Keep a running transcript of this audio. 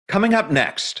Coming up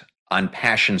next on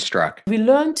Passion Struck. We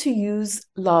learn to use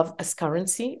love as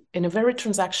currency in a very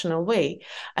transactional way.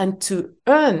 And to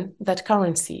earn that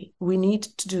currency, we need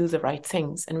to do the right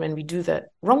things. And when we do the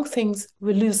wrong things,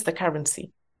 we lose the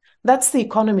currency. That's the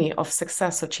economy of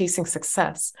success or chasing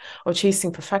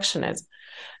perfectionism.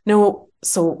 No,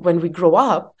 so when we grow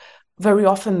up, very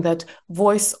often that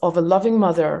voice of a loving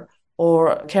mother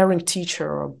or a caring teacher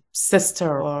or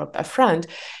sister or a friend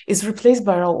is replaced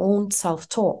by our own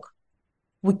self-talk.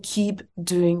 We keep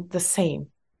doing the same.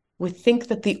 We think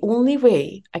that the only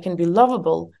way I can be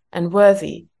lovable and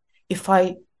worthy if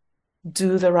I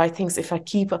do the right things, if I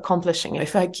keep accomplishing,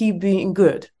 if I keep being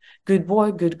good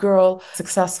boy, good girl,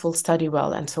 successful, study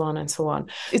well, and so on and so on.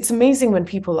 It's amazing when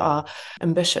people are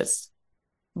ambitious,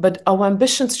 but our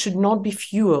ambitions should not be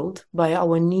fueled by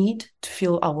our need to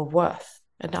feel our worth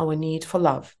and our need for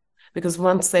love. Because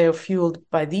once they are fueled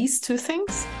by these two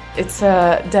things, it's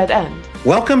a dead end.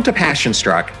 Welcome to Passion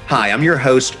Struck. Hi, I'm your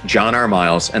host, John R.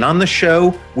 Miles, and on the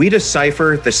show, we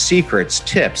decipher the secrets,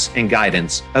 tips, and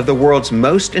guidance of the world's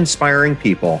most inspiring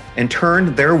people and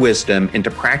turn their wisdom into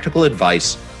practical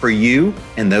advice for you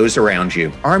and those around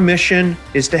you. Our mission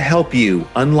is to help you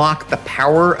unlock the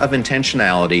power of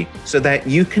intentionality so that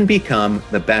you can become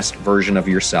the best version of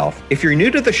yourself. If you're new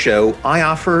to the show, I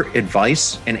offer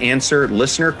advice and answer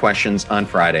listener questions on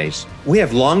Fridays. We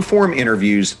have long-form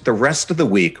interviews the rest of the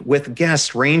week with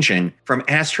guests ranging from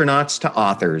astronauts to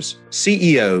authors,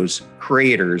 CEOs,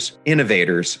 creators,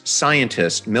 innovators,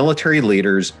 scientists, military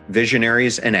leaders,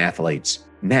 visionaries, and athletes.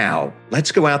 Now,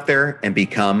 let's go out there and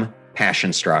become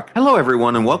Passion Struck. Hello,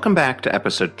 everyone, and welcome back to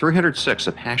episode 306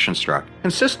 of Passion Struck,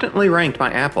 consistently ranked by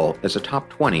Apple as a top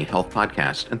 20 health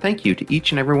podcast. And thank you to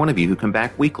each and every one of you who come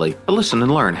back weekly to listen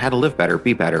and learn how to live better,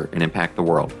 be better, and impact the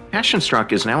world. Passion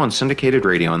Struck is now on syndicated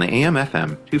radio on the AM/FM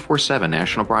 247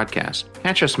 national broadcast.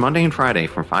 Catch us Monday and Friday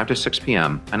from 5 to 6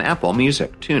 p.m. on Apple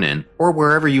Music, TuneIn, or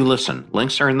wherever you listen.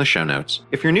 Links are in the show notes.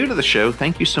 If you're new to the show,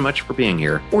 thank you so much for being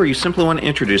here. Or you simply want to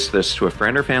introduce this to a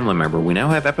friend or family member, we now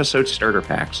have episode starter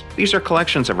packs. These are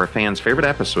collections of our fans' favorite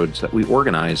episodes that we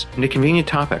organize into convenient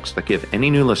topics that give any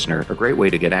new listener a great way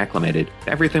to get acclimated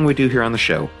to everything we do here on the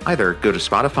show. Either go to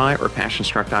Spotify or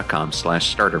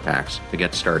passionstruck.com/starter packs to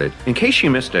get started. In case you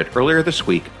missed it, earlier this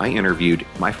week, I interviewed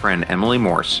my friend Emily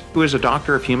Morse, who is a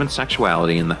doctor of human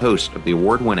sexuality and the host of the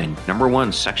award-winning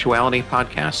 #1 sexuality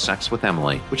podcast, Sex with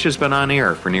Emily, which has been on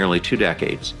air for nearly 2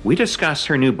 decades. We discussed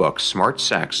her new book, Smart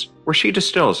Sex, where she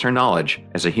distills her knowledge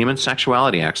as a human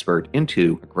sexuality expert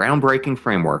into a groundbreaking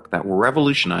framework that will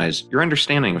revolutionize your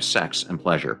understanding of sex and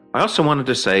pleasure. I also wanted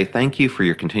to say thank you for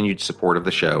your continued support of the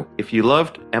show. If you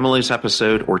loved Emily's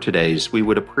episode or today's, we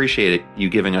would appreciate you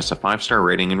giving us a 5-star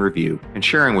rating and review and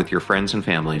sharing with your friends and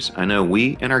families. I know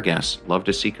we and our guests love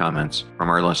to see comments from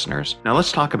our listeners. Now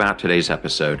let's talk about today's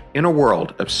episode. In a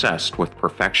world obsessed with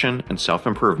perfection and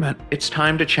self-improvement, it's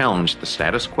time to challenge the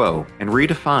status quo and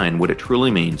redefine what it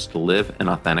truly means to live an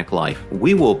authentic life.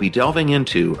 We will be delving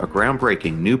into a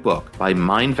groundbreaking new book by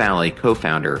Mind Valley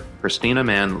co-founder Kristina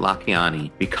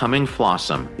Mänd-Lakhiani, Becoming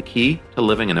Flawsome, the Key to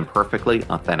Living an Imperfectly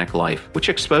Authentic Life, which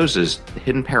exposes the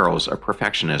hidden perils of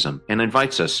perfectionism and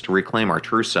invites us to reclaim our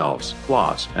true selves,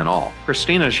 flaws and all.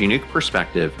 Kristina's unique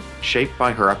perspective, shaped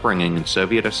by her upbringing in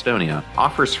Soviet Estonia,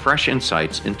 offers fresh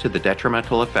insights into the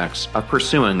detrimental effects of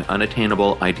pursuing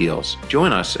unattainable ideals.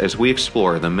 Join us as we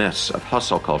explore the myths of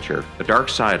hustle culture, the dark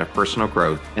side of personal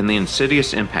growth, and the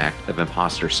insidious impact of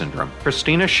imposter syndrome.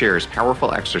 Kristina shares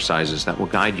powerful exercises that will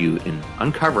guide you in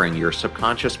uncovering your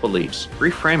subconscious beliefs,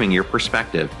 reframing your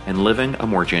perspective, and living a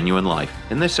more genuine life.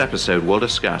 In this episode, we'll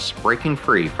discuss breaking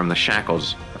free from the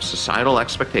shackles of societal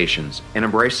expectations and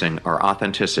embracing our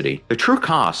authenticity, the true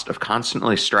cost of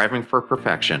constantly striving for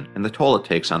perfection, and the toll it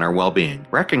takes on our well-being,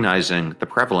 recognizing the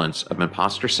prevalence of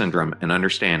imposter syndrome and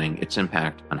understanding its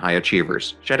impact on high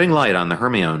achievers, shedding light on the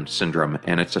Hermione syndrome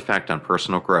and its effect on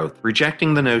personal growth,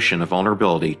 rejecting the notion of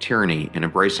vulnerability, tyranny, and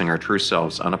embracing our true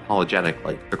selves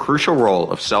unapologetically, the crucial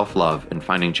role of self-love in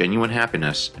finding genuine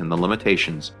happiness and the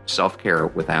limitations of self-care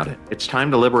without it. It's time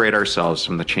to liberate ourselves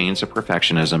from the chains of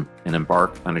perfectionism and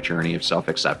embark on a journey of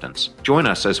self-acceptance. Join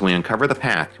us as we uncover the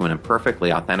path to an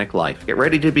imperfectly authentic life. Get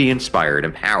ready to be inspired,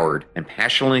 empowered, and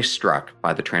passionately struck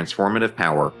by the transformative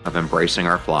power of embracing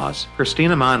our flaws.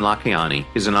 Kristina Mänd-Lakhiani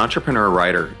is an entrepreneur,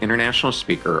 writer, international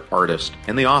speaker, artist,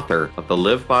 and the author of the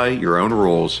Live by Your Own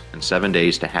Rules and 7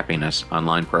 Days to Happiness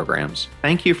online programs.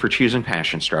 Thank you for choosing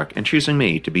Passion Struck and choosing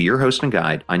me to be your host and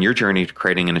guide on your journey to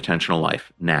creating an intentional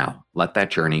life. Now, let that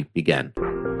journey begin.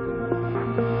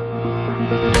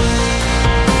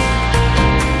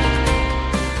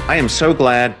 I am so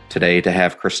glad today to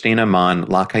have Kristina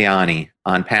Mänd-Lakhiani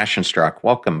on Passion Struck.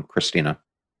 Welcome, Kristina.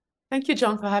 Thank you,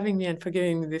 John, for having me and for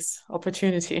giving me this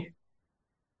opportunity.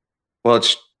 Well,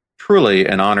 it's truly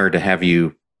an honor to have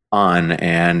you on,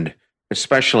 and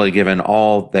especially given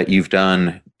all that you've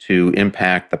done to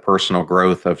impact the personal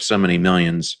growth of so many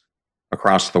millions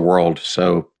across the world.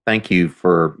 So, thank you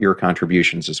for your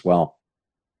contributions as well.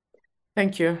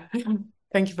 Thank you.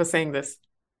 Thank you for saying this.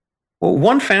 Well,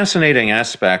 one fascinating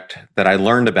aspect that I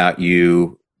learned about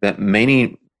you that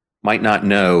many might not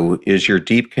know is your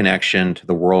deep connection to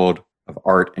the world of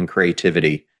art and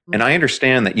creativity. And I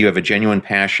understand that you have a genuine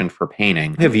passion for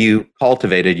painting. Have you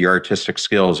cultivated your artistic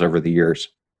skills over the years?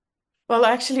 Well,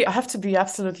 actually, I have to be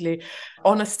absolutely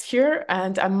honest here,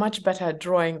 and I'm much better at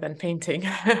drawing than painting.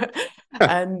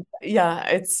 And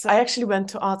yeah, I actually went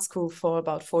to art school for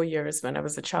about 4 years when I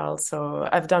was a child. So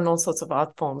I've done all sorts of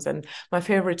art forms, and my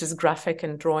favorite is graphic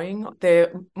and drawing.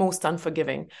 They're most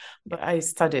unforgiving, but I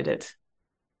studied it.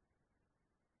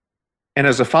 And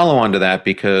as a follow on to that,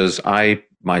 because I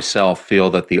myself feel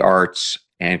that the arts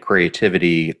and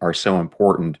creativity are so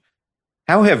important,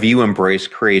 how have you embraced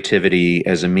creativity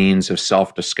as a means of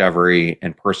self discovery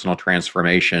and personal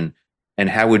transformation? And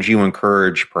how would you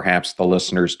encourage perhaps the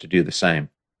listeners to do the same?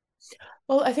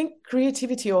 Well, I think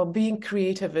creativity or being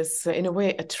creative is, in a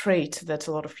way, a trait that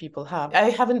a lot of people have. I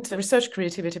haven't researched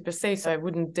creativity per se, so I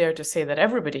wouldn't dare to say that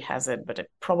everybody has it, but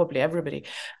probably everybody.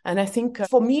 And I think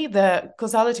for me, the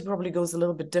causality probably goes a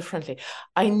little bit differently.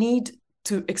 I need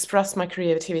to express my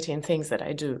creativity in things that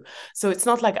I do. So it's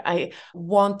not like I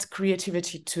want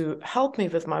creativity to help me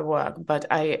with my work, but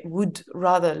I would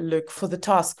rather look for the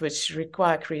tasks which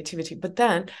require creativity. But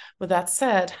then, with that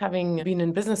said, having been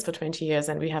in business for 20 years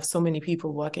and we have so many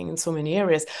people working in so many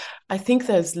areas, I think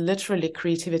there's literally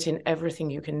creativity in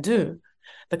everything you can do.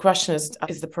 The question is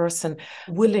the person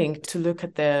willing to look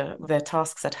at their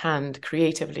tasks at hand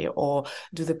creatively, or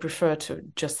do they prefer to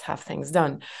just have things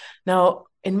done? Now,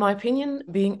 in my opinion,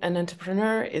 being an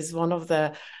entrepreneur is one of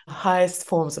the highest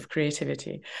forms of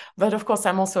creativity. But of course,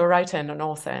 I'm also a writer and an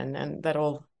author, and that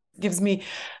all gives me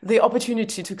the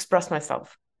opportunity to express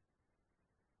myself.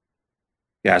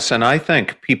 Yes. And I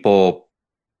think people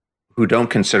who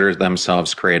don't consider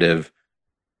themselves creative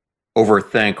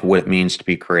overthink what it means to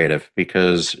be creative,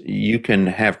 because you can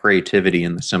have creativity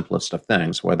in the simplest of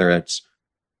things, whether it's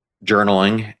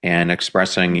journaling and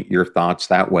expressing your thoughts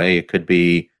that way. It could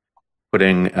be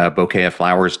putting a bouquet of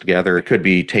flowers together. It could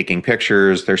be taking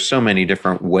pictures. There's so many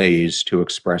different ways to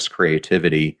express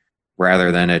creativity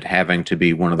rather than it having to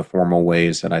be one of the formal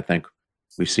ways that I think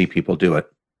we see people do it.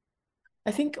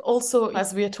 I think also,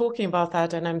 as we are talking about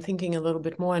that, and I'm thinking a little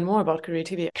bit more and more about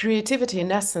creativity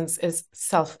in essence is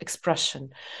self-expression.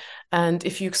 And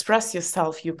if you express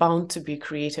yourself, you're bound to be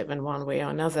creative in one way or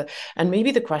another. And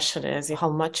maybe the question is,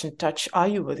 how much in touch are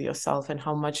you with yourself, and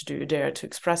how much do you dare to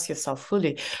express yourself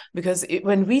fully? Because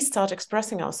when we start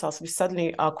expressing ourselves, we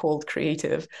suddenly are called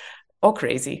creative or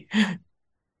crazy.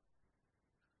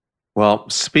 Well,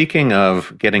 speaking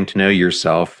of getting to know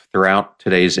yourself, throughout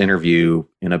today's interview,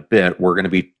 in a bit, we're going to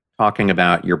be talking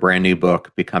about your brand new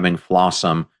book, Becoming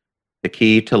Flawsome: The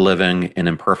Key to Living an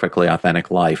Imperfectly Authentic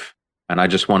Life. And I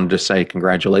just wanted to say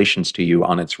congratulations to you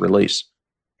on its release.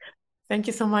 Thank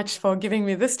you so much for giving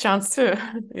me this chance too.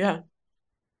 Yeah.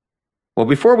 Well,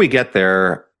 before we get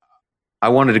there, I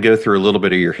wanted to go through a little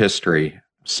bit of your history.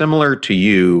 Similar to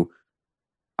you,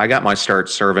 I got my start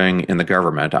serving in the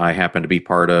government. I happen to be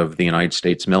part of the United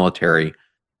States military,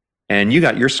 and you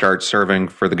got your start serving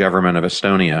for the government of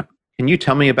Estonia. Can you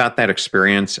tell me about that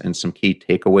experience and some key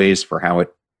takeaways for how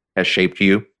it has shaped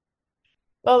you?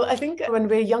 Well, I think when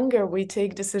we're younger, we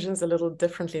take decisions a little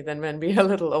differently than when we're a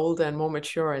little older and more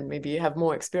mature and maybe have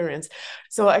more experience.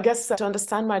 So I guess to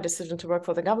understand my decision to work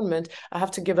for the government, I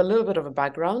have to give a little bit of a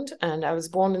background. And I was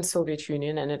born in Soviet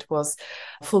Union, and it was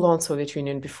full-on Soviet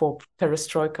Union before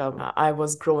perestroika. I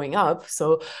was growing up.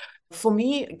 So for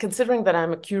me, considering that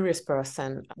I'm a curious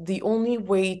person, the only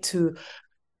way to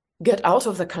get out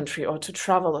of the country or to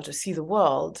travel or to see the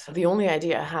world, the only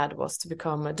idea I had was to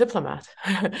become a diplomat,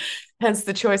 hence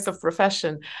the choice of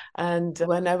profession. And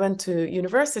when I went to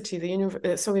university,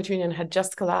 the Soviet Union had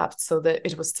just collapsed, so that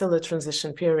it was still a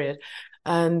transition period.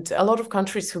 And a lot of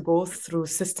countries who go through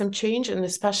system change, and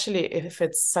especially if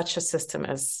it's such a system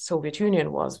as Soviet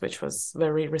Union was, which was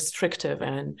very restrictive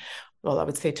and, well, I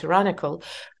would say tyrannical,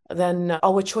 then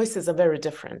our choices are very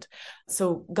different.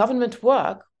 So government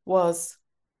work was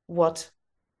what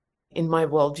in my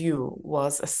worldview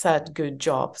was a set, good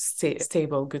job,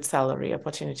 stable, good salary,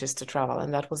 opportunities to travel.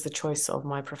 And that was the choice of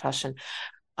my profession.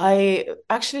 I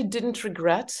actually didn't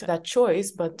regret that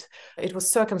choice, but it was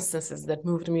circumstances that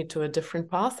moved me to a different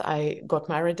path. I got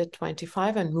married at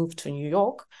 25 and moved to New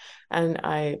York, and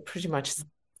I pretty much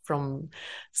from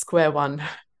square one.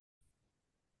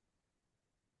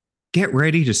 Get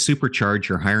ready to supercharge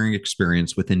your hiring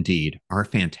experience with Indeed, our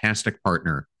fantastic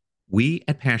partner. We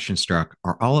at PassionStruck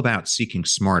are all about seeking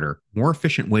smarter, more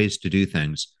efficient ways to do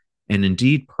things, and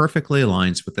Indeed perfectly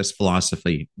aligns with this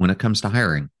philosophy when it comes to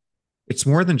hiring. It's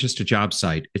more than just a job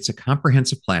site, it's a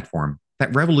comprehensive platform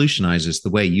that revolutionizes the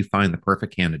way you find the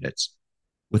perfect candidates.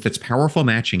 With its powerful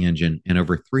matching engine and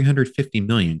over 350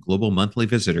 million global monthly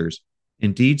visitors,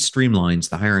 Indeed streamlines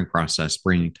the hiring process,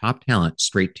 bringing top talent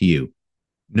straight to you.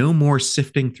 No more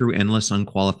sifting through endless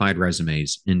unqualified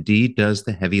resumes. Indeed does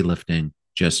the heavy lifting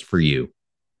just for you.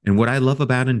 And what I love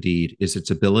about Indeed is its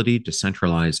ability to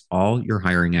centralize all your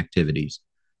hiring activities,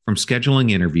 from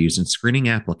scheduling interviews and screening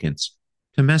applicants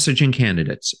to messaging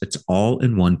candidates. It's all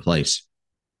in one place.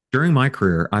 During my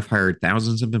career, I've hired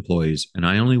thousands of employees, and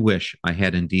I only wish I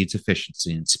had Indeed's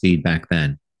efficiency and speed back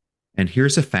then. And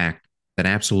here's a fact that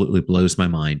absolutely blows my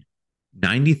mind.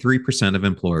 93% of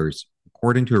employers,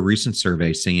 according to a recent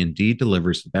survey, say Indeed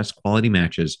delivers the best quality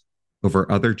matches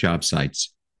over other job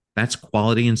sites. That's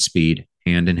quality and speed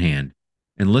hand in hand.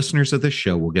 And listeners of this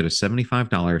show will get a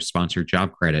 $75 sponsored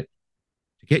job credit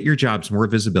to get your jobs more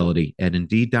visibility at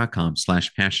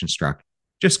Indeed.com/PassionStruck.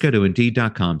 Just go to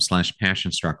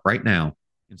Indeed.com/PassionStruck right now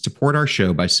and support our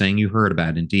show by saying you heard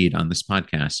about Indeed on this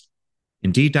podcast.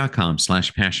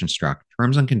 Indeed.com/PassionStruck.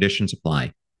 Terms and conditions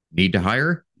apply. Need to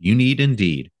hire? You need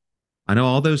Indeed. I know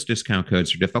all those discount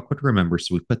codes are difficult to remember,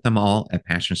 so we put them all at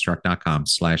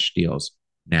PassionStruck.com/deals.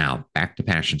 Now, back to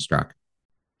PassionStruck.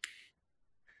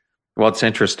 Well, it's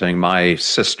interesting. My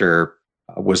sister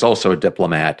was also a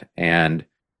diplomat, and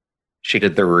she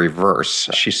did the reverse.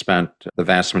 She spent the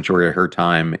vast majority of her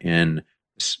time in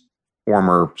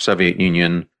former Soviet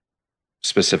Union,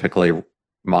 specifically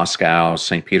Moscow,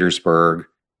 St. Petersburg,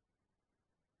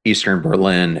 Eastern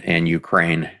Berlin, and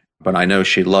Ukraine. But I know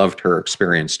she loved her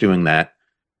experience doing that.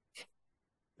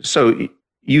 So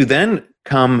you then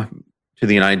come to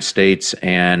the United States,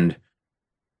 and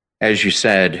as you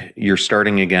said, you're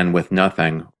starting again with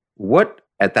nothing. What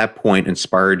at that point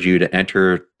inspired you to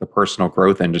enter the personal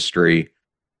growth industry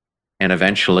and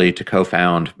eventually to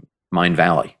co-found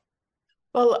Mindvalley?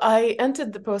 Well, I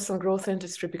entered the personal growth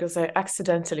industry because I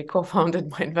accidentally co-founded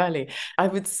Mindvalley. I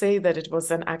would say that it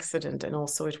was an accident, and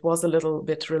also it was a little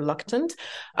bit reluctant.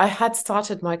 I had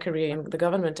started my career in the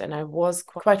government, and I was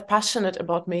quite passionate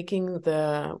about making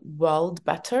the world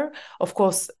better. Of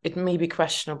course, it may be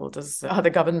questionable, are the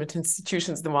government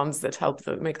institutions the ones that help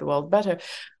make the world better?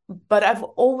 But I've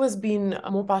always been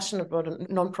more passionate about a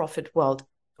nonprofit world.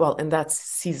 Well, in that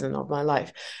season of my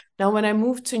life. Now, when I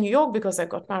moved to New York because I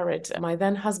got married, my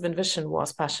then husband, Vishen,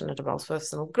 was passionate about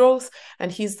personal growth,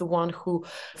 and he's the one who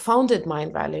founded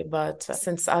Mindvalley. But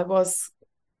since I was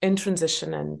in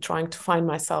transition and trying to find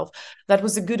myself, that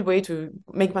was a good way to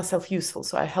make myself useful.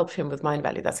 So I helped him with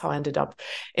Mindvalley. That's how I ended up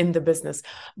in the business.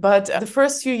 But the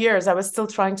first few years, I was still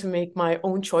trying to make my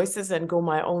own choices and go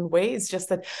my own way. It's just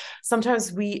that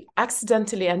sometimes we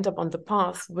accidentally end up on the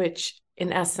path, which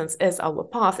in essence is our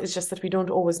path. It's just that we don't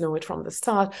always know it from the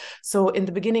start. So in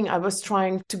the beginning, I was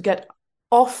trying to get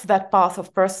off that path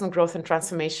of personal growth and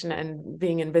transformation and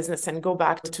being in business and go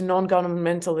back to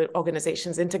non-governmental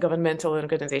organizations, intergovernmental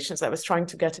organizations. I was trying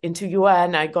to get into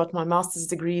UN. I got my master's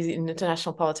degree in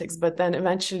international politics, but then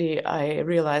eventually I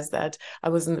realized that I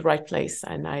was in the right place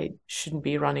and I shouldn't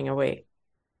be running away.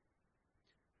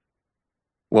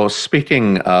 Well,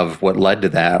 speaking of what led to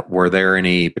that, were there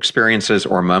any experiences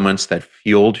or moments that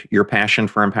fueled your passion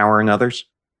for empowering others?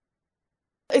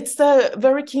 It's the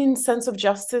very keen sense of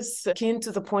justice, keen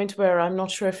to the point where I'm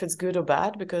not sure if it's good or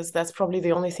bad, because that's probably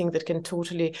the only thing that can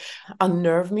totally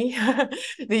unnerve me.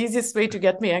 The easiest way to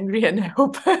get me angry, and I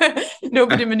hope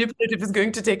nobody manipulative is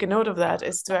going to take a note of that,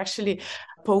 is to actually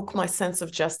poke my sense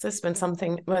of justice.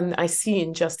 When I see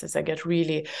injustice, I get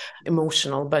really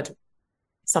emotional, but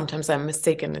sometimes I'm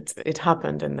mistaken. It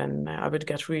happened, and then I would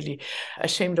get really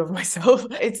ashamed of myself.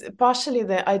 It's partially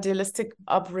the idealistic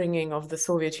upbringing of the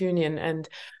Soviet Union, and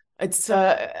it's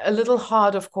a little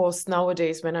hard, of course,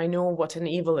 nowadays when I know what an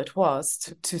evil it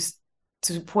was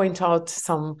to point out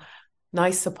some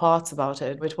nicer parts about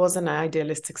it. It was an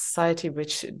idealistic society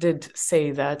which did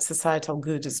say that societal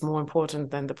good is more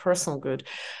important than the personal good.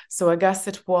 So I guess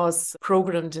it was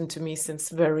programmed into me since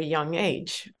a very young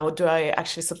age. Or do I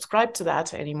actually subscribe to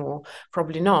that anymore?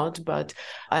 Probably not, but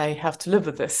I have to live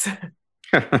with this.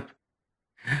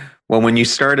 Well, when you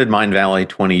started Mindvalley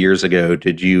 20 years ago,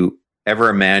 did you ever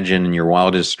imagine in your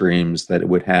wildest dreams that it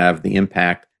would have the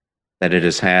impact that it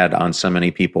has had on so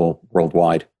many people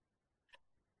worldwide?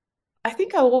 I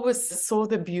think I always saw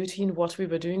the beauty in what we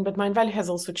were doing, but Mind Valley has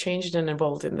also changed and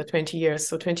evolved in the 20 years.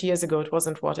 So 20 years ago, it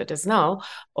wasn't what it is now,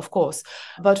 of course.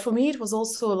 But for me, it was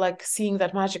also like seeing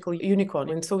that magical unicorn.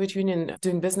 In Soviet Union,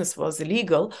 doing business was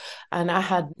illegal, and I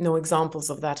had no examples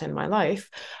of that in my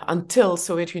life until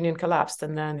Soviet Union collapsed.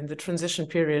 And then in the transition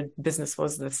period, business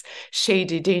was this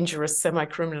shady, dangerous,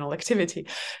 semi-criminal activity.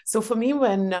 So for me,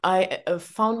 when I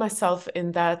found myself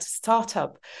in that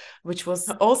startup, which was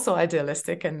also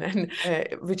idealistic and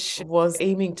which was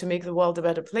aiming to make the world a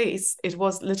better place, it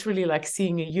was literally like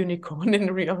seeing a unicorn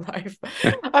in real life.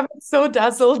 I'm so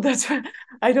dazzled that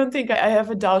I don't think I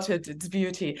ever doubted its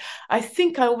beauty. I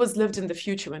think I always lived in the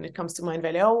future when it comes to Mind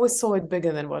Valley. I always saw it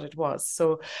bigger than what it was.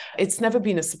 So it's never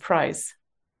been a surprise.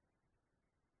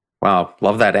 Wow,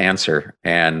 love that answer,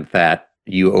 and that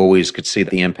you always could see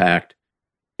the impact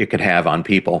it could have on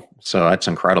people. So that's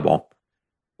incredible.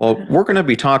 Well, we're going to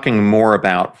be talking more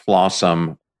about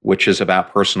Flossom, which is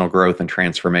about personal growth and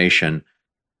transformation.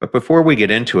 But before we get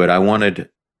into it, I wanted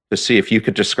to see if you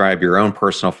could describe your own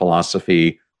personal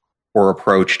philosophy or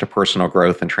approach to personal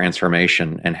growth and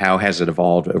transformation, and how has it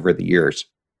evolved over the years?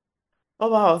 Oh,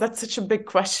 wow, that's such a big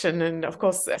question. And of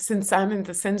course, since I'm in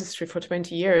this industry for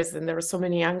 20 years, and there are so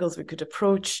many angles we could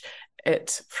approach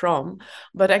it from.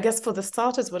 But I guess for the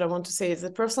starters, what I want to say is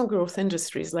that personal growth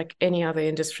industry is like any other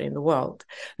industry in the world.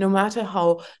 No matter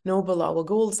how noble our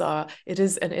goals are, it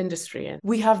is an industry. And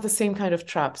we have the same kind of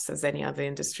traps as any other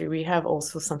industry. We have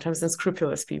also sometimes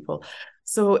unscrupulous people.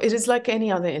 So it is like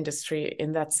any other industry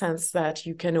in that sense that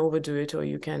you can overdo it or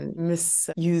you can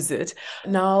misuse it.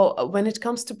 Now, when it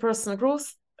comes to personal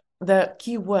growth, the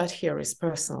key word here is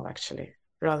personal, actually,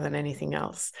 rather than anything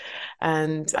else.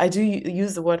 And I do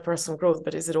use the word personal growth,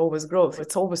 but is it always growth?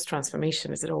 It's always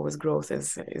transformation. Is it always growth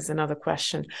is another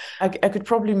question. I could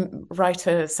probably write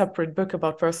a separate book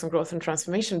about personal growth and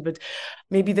transformation, but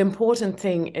maybe the important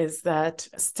thing is that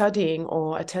studying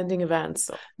or attending events,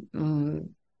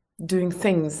 doing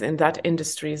things in that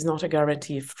industry is not a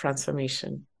guarantee of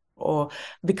transformation or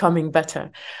becoming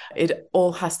better. It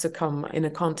all has to come in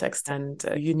a context, and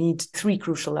you need three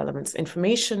crucial elements: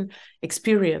 information,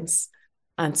 experience,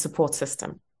 and support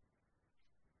system.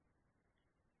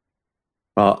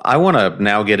 Well, I want to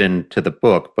now get into the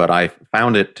book, but I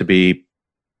found it to be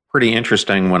pretty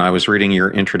interesting when I was reading your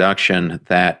introduction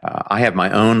that I have my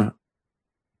own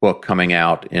book coming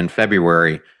out in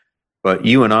February. But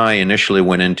you and I initially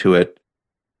went into it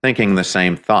thinking the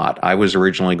same thought. I was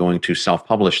originally going to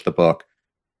self-publish the book,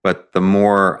 but the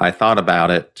more I thought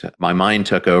about it, my mind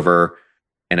took over,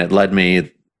 and it led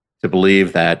me to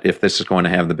believe that if this is going to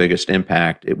have the biggest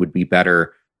impact, it would be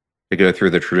better to go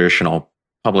through the traditional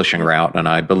publishing route. And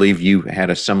I believe you had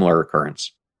a similar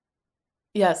occurrence.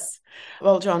 Yes.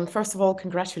 Well, John, first of all,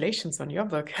 congratulations on your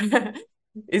book.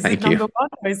 Is it Thank you. number one,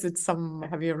 or is it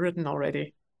have you written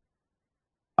already?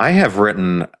 I have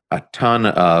written a ton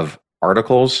of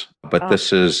articles, but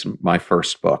this is my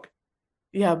first book.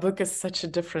 Yeah, a book is such a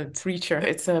different creature.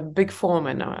 It's a big form,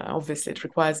 and obviously it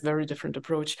requires a very different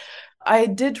approach. I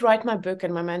did write my book,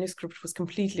 and my manuscript was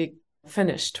completely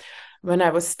finished when I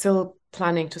was still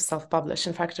planning to self-publish.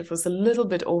 In fact, it was a little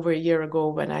bit over a year ago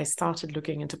when I started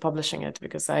looking into publishing it,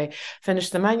 because I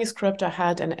finished the manuscript. I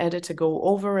had an editor go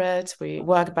over it. We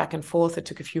worked back and forth. It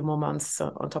took a few more months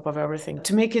on top of everything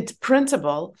to make it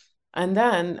printable. And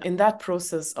then in that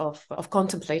process of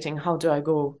contemplating, how do I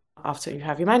go after you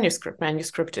have your manuscript?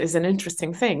 Manuscript is an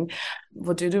interesting thing.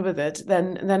 What do you do with it?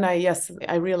 Then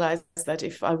I realized that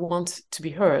if I want to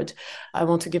be heard, I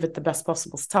want to give it the best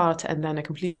possible start. And then a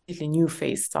completely new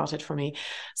phase started for me.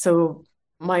 So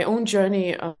my own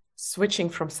journey of switching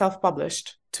from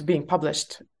self-published to being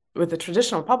published with a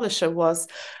traditional publisher was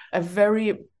a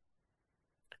very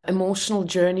emotional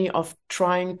journey of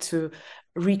trying to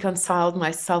reconcile my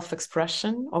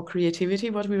self-expression or creativity,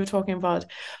 what we were talking about,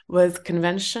 with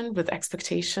convention, with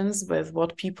expectations, with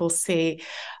what people say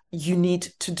you need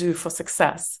to do for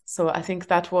success. So I think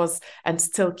that was, and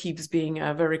still keeps being,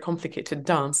 a very complicated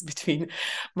dance between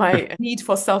my need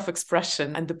for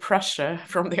self-expression and the pressure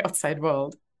from the outside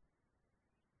world.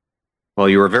 Well,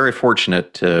 you were very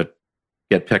fortunate to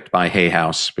get picked by Hay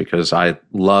House, because I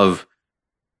love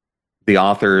the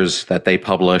authors that they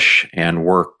publish and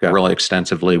work really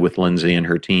extensively with Lindsay and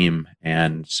her team.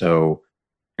 And so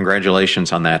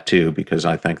congratulations on that too, because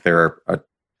I think they're a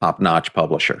top-notch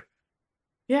publisher.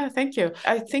 Yeah, thank you.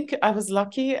 I think I was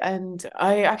lucky, and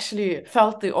I actually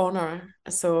felt the honor.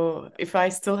 So if I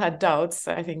still had doubts,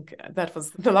 I think that was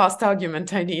the last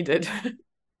argument I needed.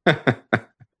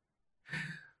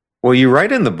 Well, you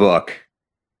write in the book,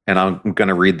 and I'm going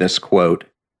to read this quote: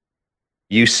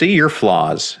 "You see your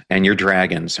flaws, and your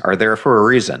dragons are there for a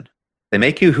reason. They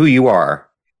make you who you are,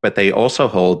 but they also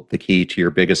hold the key to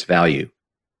your biggest value,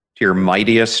 to your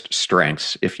mightiest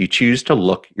strengths, if you choose to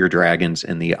look your dragons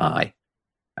in the eye.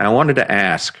 And I wanted to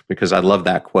ask, because I love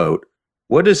that quote,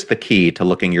 what is the key to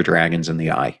looking your dragons in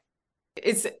the eye?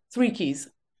 It's three keys: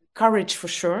 courage for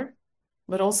sure,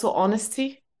 but also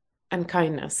honesty and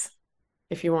kindness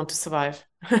if you want to survive.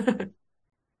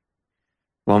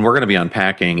 Well, and we're going to be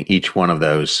unpacking each one of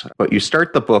those. But you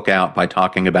start the book out by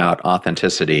talking about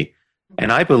authenticity.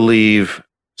 And I believe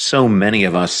so many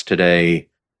of us today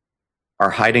are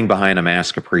hiding behind a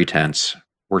mask of pretense.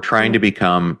 We're trying to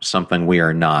become something we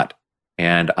are not.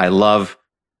 And I love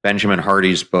Benjamin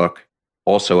Hardy's book,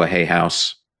 also a Hay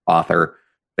House author,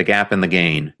 The Gap and the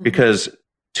Gain, because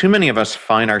too many of us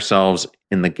find ourselves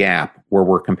in the gap where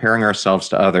we're comparing ourselves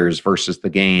to others versus the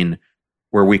gain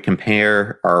where we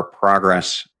compare our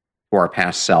progress to our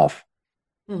past self.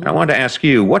 And I wanted to ask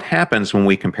you, what happens when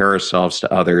we compare ourselves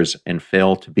to others and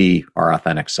fail to be our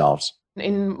authentic selves?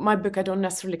 In my book, I don't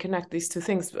necessarily connect these two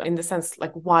things in the sense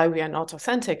like why we are not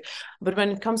authentic. But when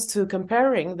it comes to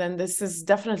comparing, then this is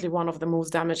definitely one of the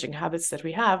most damaging habits that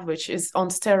we have, which is on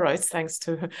steroids, thanks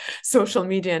to social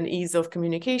media and ease of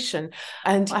communication.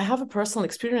 And I have a personal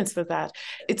experience with that.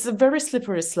 It's a very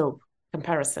slippery slope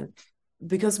comparison.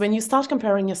 Because when you start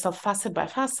comparing yourself facet by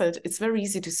facet, it's very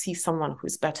easy to see someone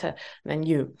who's better than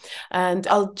you. And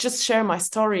I'll just share my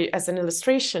story as an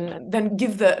illustration and then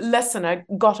give the lesson I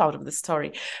got out of the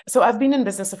story. So I've been in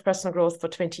business of personal growth for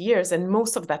 20 years. And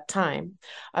most of that time,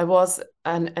 I was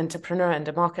an entrepreneur and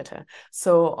a marketer.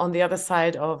 So on the other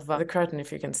side of the curtain,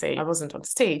 if you can say, I wasn't on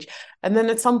stage. And then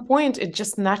at some point, it's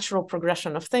just natural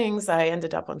progression of things. I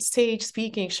ended up on stage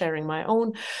speaking, sharing my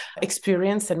own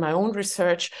experience and my own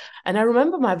research. And I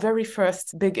remember my very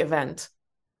first big event,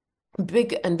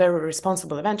 big and very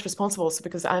responsible event, responsible also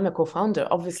because I'm a co-founder.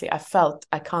 Obviously, I felt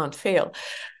I can't fail.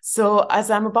 So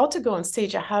as I'm about to go on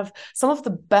stage, I have some of the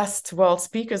best world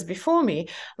speakers before me,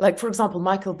 like, for example,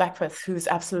 Michael Beckwith, who's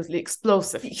absolutely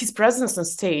explosive. His presence on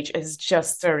stage is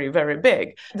just very, very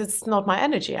big. That's not my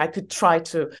energy. I could try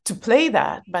to play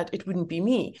that, but it wouldn't be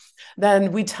me.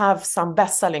 Then we'd have some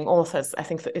best-selling authors. I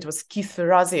think that it was Keith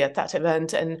Ferrazzi at that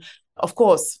event. And of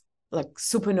course, like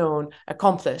super known,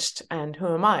 accomplished, and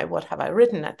who am I? What have I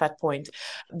written at that point?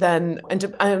 Then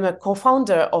I'm a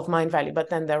co-founder of Mindvalley, but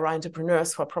then there are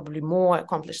entrepreneurs who are probably more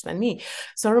accomplished than me.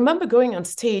 So I remember going on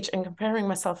stage and comparing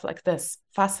myself like this,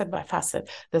 facet by facet.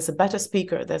 There's a better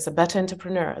speaker, there's a better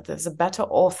entrepreneur, there's a better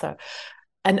author.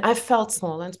 And I felt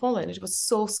smaller and smaller, and it was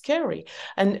so scary.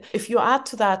 And if you add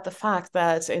to that the fact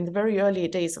that in the very early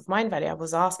days of Mindvalley, I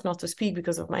was asked not to speak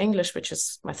because of my English, which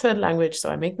is my third language,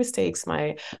 so I make mistakes,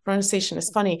 my pronunciation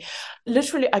is funny.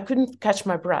 Literally, I couldn't catch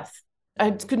my breath. I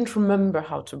couldn't remember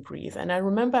how to breathe. And I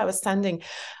remember I was standing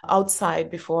outside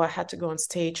before I had to go on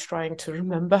stage trying to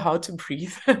remember how to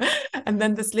breathe. And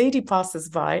then this lady passes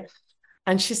by,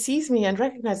 and she sees me and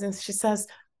recognizes, and she says,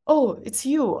 "Oh, it's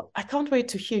you. I can't wait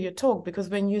to hear you talk, because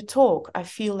when you talk, I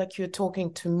feel like you're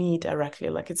talking to me directly,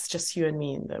 like it's just you and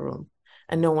me in the room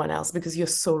and no one else, because you're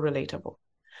so relatable."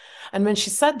 And when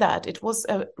she said that, it was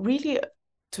really,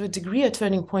 to a degree, a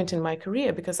turning point in my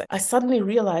career, because I suddenly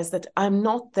realized that I'm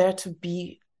not there to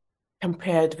be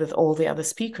compared with all the other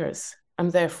speakers.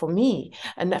 I'm there for me.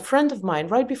 And a friend of mine,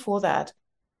 right before that,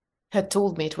 had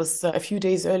told me, it was a few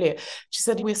days earlier, she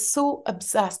said, "We're so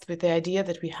obsessed with the idea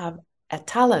that we have a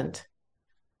talent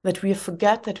that we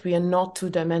forget that we are not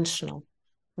two-dimensional.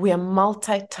 We are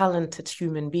multi-talented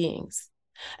human beings.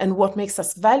 And what makes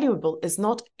us valuable is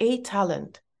not a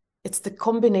talent, it's the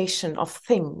combination of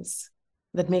things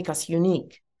that make us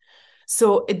unique.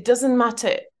 So it doesn't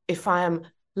matter if I am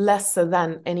lesser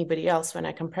than anybody else when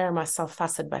I compare myself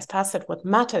facet by facet. What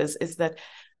matters is that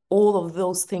all of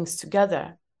those things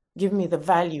together give me the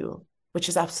value which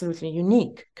is absolutely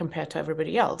unique compared to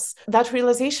everybody else." That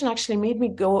realization actually made me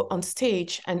go on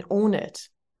stage and own it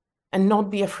and not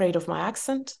be afraid of my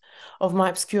accent, of my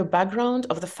obscure background,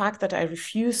 of the fact that I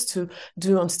refuse to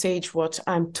do on stage what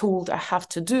I'm told I have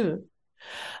to do.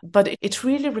 But it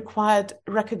really required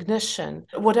recognition.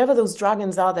 Whatever those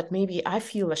dragons are that maybe I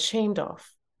feel ashamed of,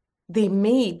 they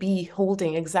may be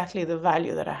holding exactly the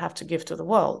value that I have to give to the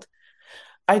world.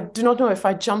 I do not know if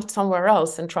I jumped somewhere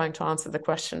else in trying to answer the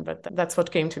question, but that's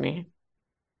what came to me.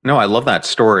 No, I love that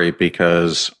story,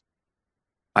 because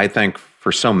I think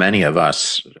for so many of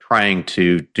us, trying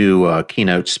to do a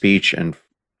keynote speech in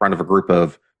front of a group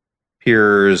of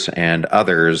peers and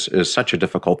others is such a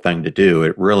difficult thing to do.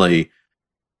 It really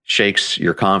shakes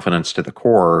your confidence to the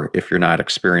core if you're not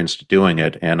experienced doing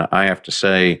it. And I have to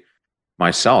say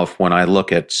myself, when I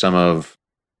look at some of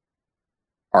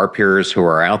our peers who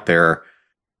are out there,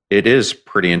 it is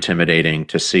pretty intimidating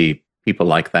to see people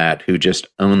like that who just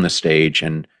own the stage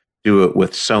and do it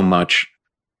with so much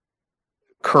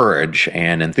courage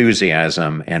and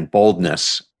enthusiasm and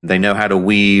boldness. They know how to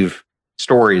weave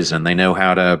stories and they know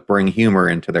how to bring humor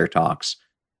into their talks.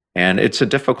 And it's a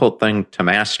difficult thing to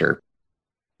master.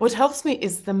 What helps me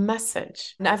is the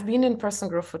message. And I've been in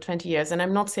personal growth for 20 years, and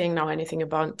I'm not saying now anything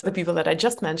about the people that I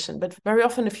just mentioned, but very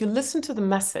often if you listen to the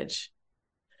message,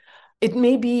 it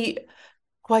may be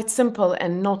quite simple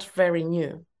and not very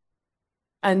new.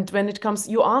 And when it comes,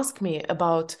 you ask me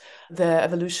about the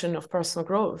evolution of personal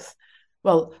growth.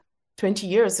 Well, 20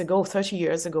 years ago, 30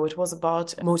 years ago, it was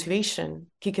about motivation,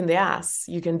 kick in the ass.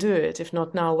 You can do it. If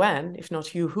not now, when? If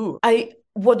not you, who?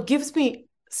 What gives me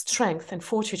strength and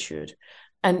fortitude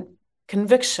and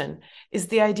conviction is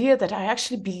the idea that I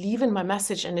actually believe in my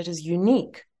message and it is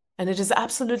unique and it is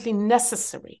absolutely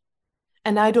necessary.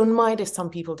 And I don't mind if some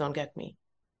people don't get me.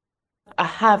 I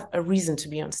have a reason to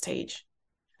be on stage.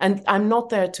 And I'm not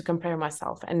there to compare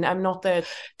myself, and I'm not there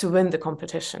to win the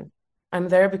competition. I'm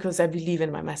there because I believe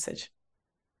in my message.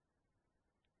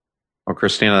 Well,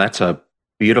 Kristina, that's a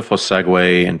beautiful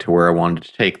segue into where I wanted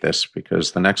to take this,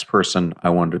 because the next person I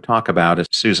wanted to talk about is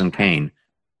Susan Cain.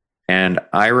 And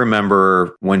I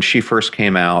remember when she first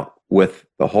came out with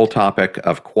the whole topic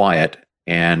of quiet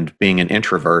and being an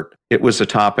introvert, it was a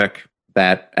topic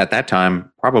that at that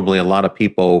time, probably a lot of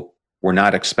people were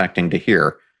not expecting to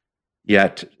hear.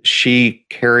 Yet she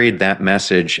carried that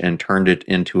message and turned it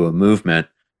into a movement,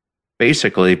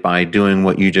 basically by doing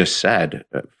what you just said,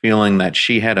 feeling that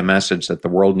she had a message that the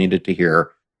world needed to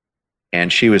hear.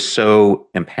 And she was so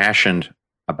impassioned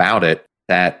about it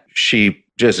that she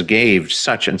just gave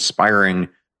such inspiring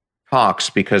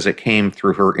talks because it came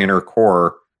through her inner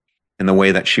core in the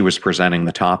way that she was presenting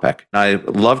the topic. I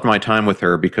loved my time with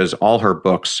her because all her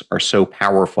books are so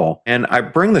powerful. And I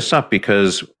bring this up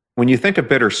because when you think of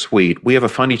bittersweet, we have a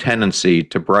funny tendency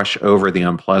to brush over the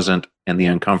unpleasant and the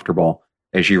uncomfortable,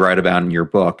 as you write about in your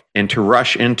book, and to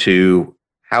rush into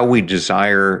how we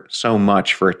desire so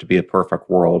much for it to be a perfect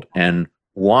world. And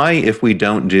why, if we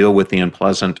don't deal with the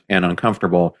unpleasant and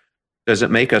uncomfortable, does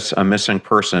it make us a missing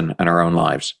person in our own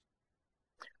lives?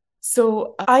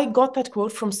 So I got that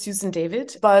quote from Susan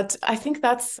David, but I think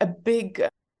that's a big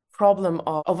problem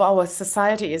of our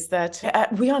society, is that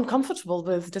we are uncomfortable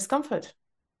with discomfort.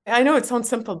 I know it sounds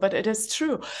simple, but it is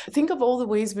true. Think of all the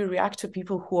ways we react to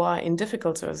people who are in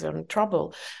difficulties or in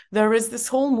trouble. There is this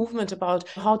whole movement about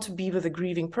how to be with a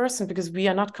grieving person because we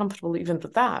are not comfortable even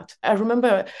with that. I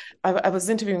remember I was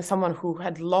interviewing someone who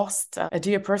had lost a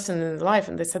dear person in their life,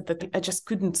 and they said that I just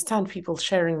couldn't stand people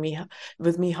sharing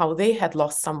with me how they had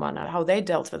lost someone or how they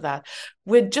dealt with that.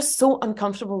 We're just so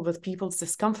uncomfortable with people's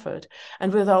discomfort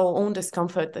and with our own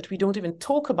discomfort that we don't even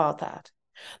talk about that.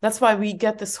 That's why we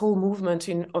get this whole movement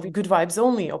of good vibes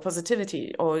only or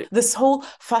positivity, or this whole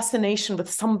fascination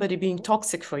with somebody being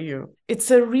toxic for you.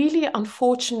 It's a really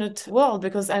unfortunate world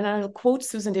because, and I'll quote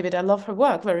Susan David, I love her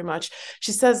work very much.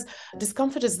 She says,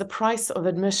 discomfort is the price of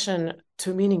admission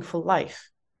to meaningful life.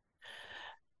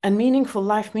 And meaningful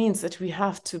life means that we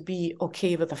have to be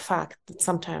okay with the fact that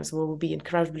sometimes we'll be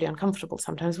incredibly uncomfortable.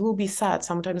 Sometimes we'll be sad.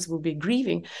 Sometimes we'll be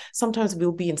grieving. Sometimes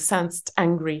we'll be incensed,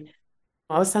 angry.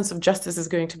 Our sense of justice is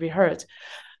going to be hurt.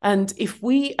 And if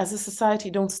we as a society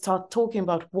don't start talking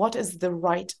about what is the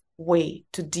right way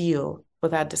to deal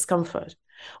with that discomfort,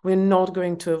 we're not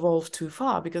going to evolve too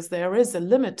far, because there is a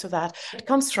limit to that. It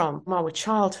comes from our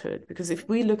childhood, because if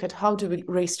we look at how do we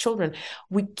raise children,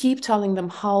 we keep telling them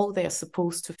how they are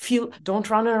supposed to feel. Don't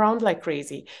run around like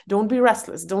crazy. Don't be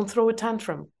restless. Don't throw a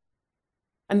tantrum.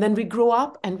 And then we grow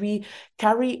up and we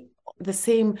carry the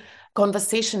same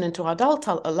conversation into adult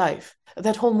life.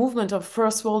 That whole movement of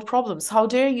first world problems. How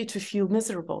dare you to feel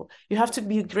miserable? You have to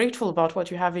be grateful about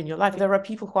what you have in your life. There are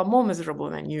people who are more miserable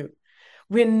than you.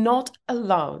 We're not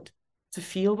allowed to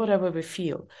feel whatever we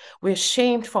feel. We're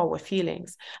shamed for our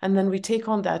feelings. And then we take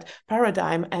on that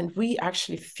paradigm and we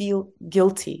actually feel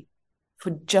guilty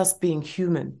for just being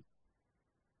human.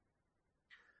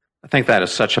 I think that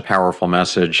is such a powerful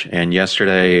message. And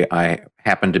yesterday I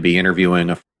happened to be interviewing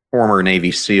a former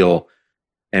Navy SEAL.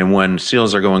 And when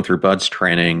SEALs are going through BUDS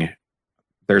training,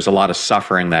 there's a lot of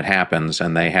suffering that happens.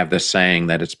 And they have this saying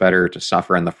that it's better to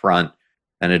suffer in the front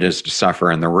than it is to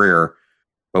suffer in the rear.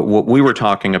 But what we were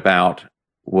talking about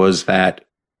was that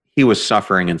he was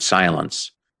suffering in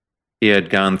silence. He had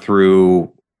gone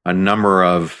through a number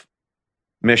of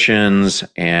missions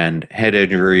and head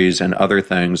injuries and other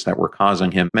things that were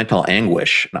causing him mental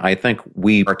anguish. And I think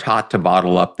we are taught to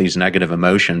bottle up these negative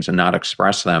emotions and not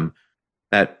express them,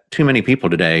 that too many people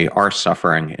today are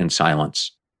suffering in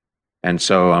silence. And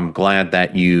so I'm glad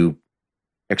that you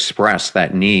express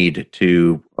that need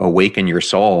to awaken your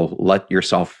soul, let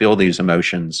yourself feel these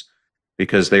emotions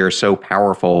because they are so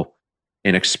powerful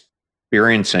in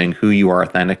experiencing who you are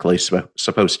authentically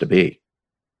supposed to be.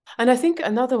 And I think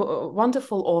another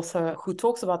wonderful author who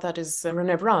talks about that is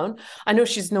Brené Brown. I know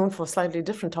she's known for slightly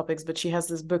different topics, but she has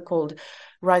this book called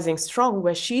Rising Strong,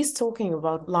 where she's talking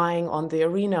about lying on the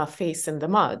arena face in the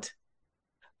mud.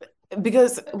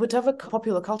 Because whatever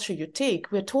popular culture you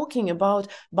take, we're talking about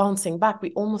bouncing back.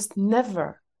 We almost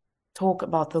never talk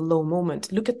about the low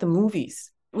moment. Look at the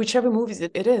movies, whichever movies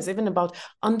it is, even about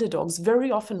underdogs. Very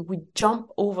often we jump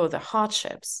over the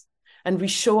hardships and we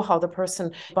show how the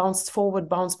person bounced forward,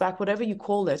 bounced back, whatever you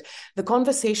call it. The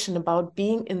conversation about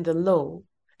being in the low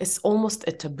is almost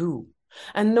a taboo.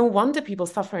 And no wonder people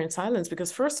suffer in silence,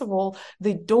 because first of all,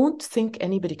 they don't think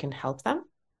anybody can help them.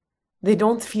 They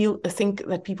don't think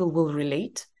that people will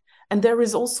relate. And there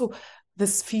is also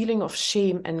this feeling of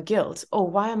shame and guilt. Oh,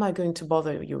 why am I going to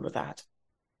bother you with that?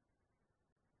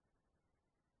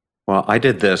 Well, I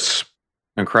did this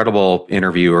incredible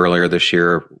interview earlier this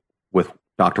year with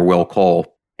Dr. Will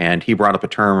Cole, and he brought up a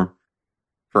term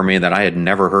for me that I had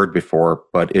never heard before,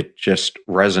 but it just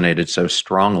resonated so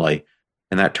strongly.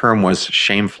 And that term was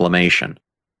shameflammation.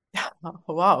 Oh,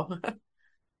 wow.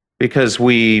 Because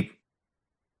we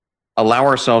allow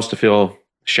ourselves to feel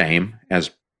shame,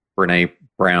 as Brené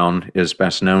Brown is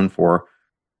best known for,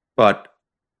 but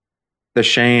the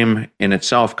shame in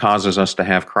itself causes us to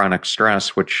have chronic stress,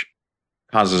 which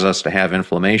causes us to have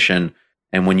inflammation.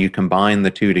 And when you combine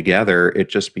the two together, it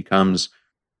just becomes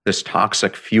this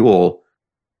toxic fuel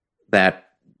that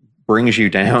brings you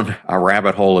down a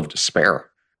rabbit hole of despair.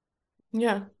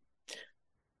 Yeah.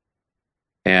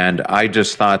 And I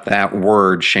just thought that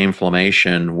word,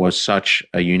 shameflammation, was such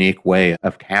a unique way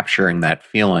of capturing that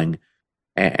feeling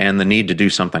and the need to do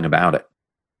something about it.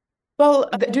 Well,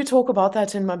 I do talk about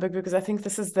that in my book, because I think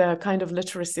this is the kind of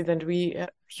literacy that we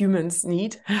humans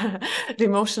need, the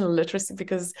emotional literacy,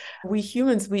 because we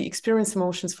humans, we experience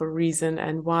emotions for a reason.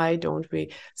 And why don't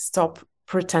we stop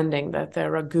pretending that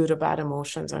there are good or bad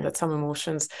emotions, and that some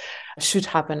emotions should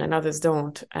happen and others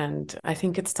don't? And I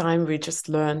think it's time we just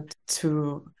learn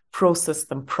to process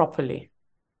them properly.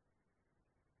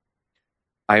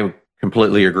 I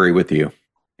completely agree with you.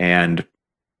 And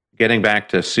getting back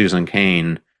to Susan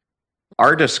Cain,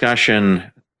 our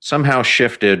discussion somehow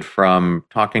shifted from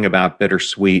talking about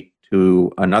bittersweet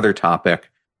to another topic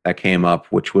that came up,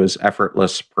 which was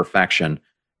effortless perfection.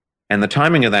 And the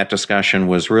timing of that discussion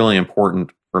was really important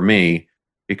for me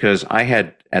because I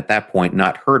had at that point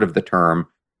not heard of the term,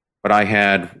 but I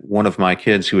had one of my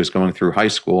kids who was going through high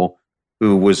school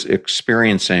who was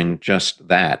experiencing just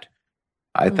that.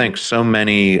 I think so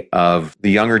many of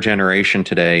the younger generation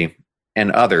today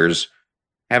and others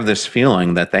have this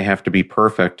feeling that they have to be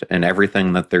perfect in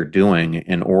everything that they're doing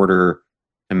in order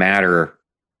to matter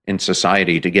in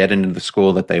society, to get into the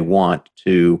school that they want,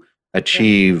 to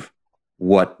achieve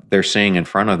what they're seeing in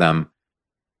front of them.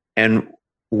 And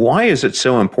why is it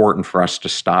so important for us to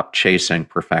stop chasing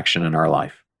perfection in our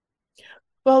life?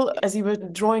 Well, as you were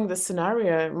drawing the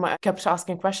scenario, I kept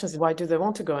asking questions. Why do they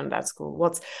want to go in that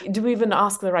school? Do we even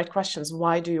ask the right questions?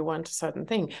 Why do you want a certain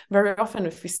thing? Very often,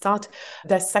 if we start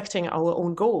dissecting our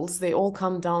own goals, they all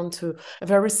come down to a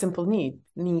very simple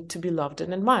need to be loved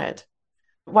and admired.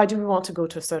 Why do we want to go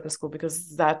to a certain school?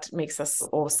 Because that makes us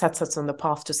or sets us on the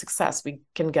path to success. We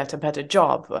can get a better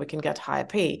job, we can get higher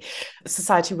pay.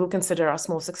 Society will consider us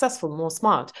more successful, more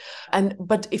smart.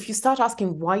 But if you start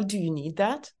asking, why do you need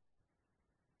that?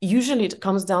 Usually it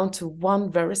comes down to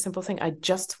one very simple thing. I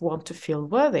just want to feel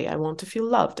worthy. I want to feel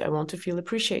loved. I want to feel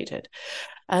appreciated.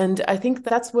 And I think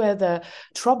that's where the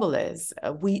trouble is.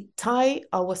 We tie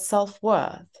our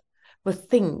self-worth with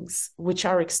things which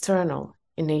are external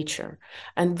in nature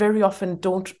and very often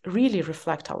don't really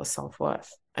reflect our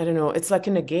self-worth. I don't know, it's like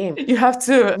in a game. You have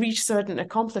to reach certain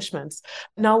accomplishments.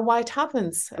 Now, why it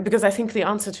happens? Because I think the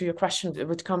answer to your question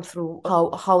would come through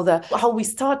how we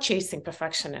start chasing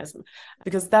perfectionism,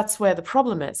 because that's where the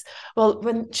problem is. Well,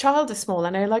 when child is small,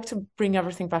 and I like to bring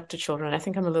everything back to children, I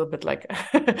think I'm a little bit like,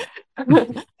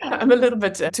 I'm a little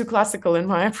bit too classical in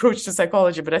my approach to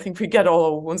psychology, but I think we get all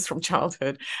our wounds from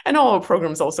childhood and all our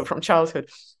programs also from childhood.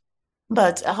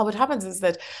 But how it happens is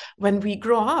that when we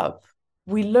grow up,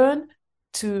 we learn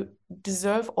to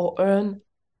deserve or earn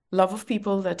love of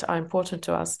people that are important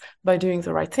to us by doing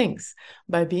the right things,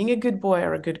 by being a good boy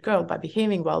or a good girl, by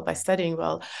behaving well, by studying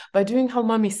well, by doing how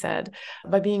mommy said,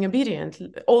 by being obedient,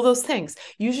 all those things.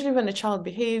 Usually when a child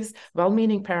behaves,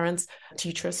 well-meaning parents,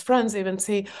 teachers, friends even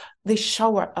say, they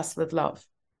shower us with love.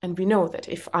 And we know that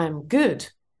if I'm good,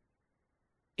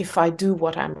 if I do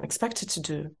what I'm expected to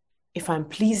do, if I'm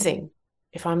pleasing,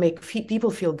 if I make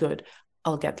people feel good,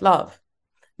 I'll get love.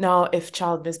 Now, if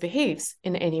child misbehaves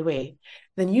in any way,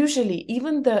 then usually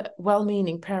even the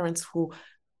well-meaning parents who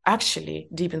actually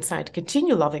deep inside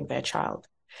continue loving their child,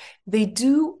 they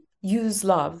do use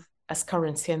love as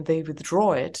currency and they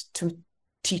withdraw it to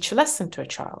teach a lesson to a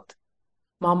child.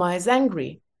 Mama is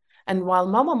angry. And while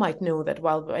mama might know that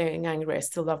while being angry, I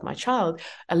still love my child,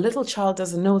 a little child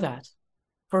doesn't know that.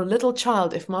 For a little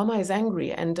child, if mama is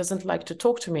angry and doesn't like to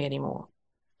talk to me anymore,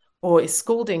 or is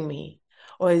scolding me,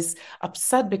 or is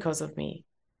upset because of me,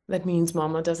 that means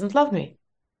mama doesn't love me.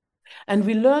 And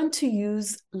we learn to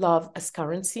use love as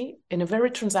currency in a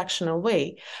very transactional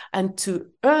way. And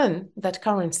to earn that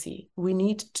currency, we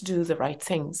need to do the right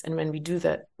things. And when we do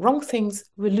the wrong things,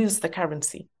 we lose the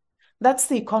currency. That's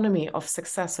the economy of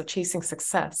success, or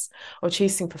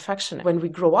chasing perfection. When we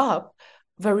grow up,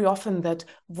 very often that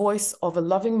voice of a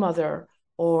loving mother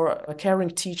or a caring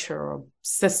teacher or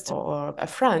sister or a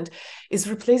friend is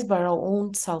replaced by our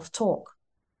own self-talk.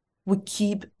 We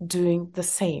keep doing the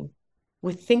same.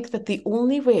 We think that the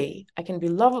only way I can be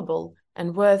lovable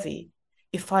and worthy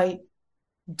if I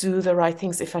do the right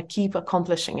things, if I keep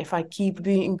accomplishing, if I keep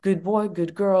being good boy,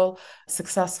 good girl,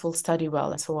 successful, study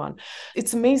well, and so on.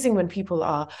 It's amazing when people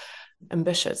are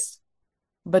ambitious,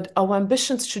 but our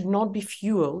ambitions should not be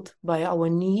fueled by our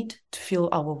need to feel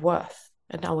our worth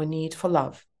and our need for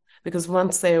love. Because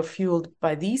once they are fueled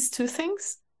by these two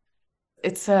things,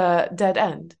 it's a dead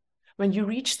end. When you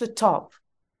reach the top,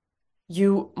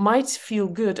 you might feel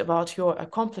good about your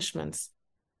accomplishments,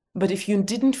 but if you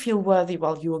didn't feel worthy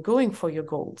while you were going for your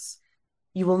goals,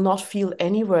 you will not feel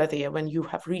any worthier when you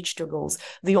have reached your goals.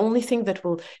 The only thing that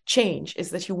will change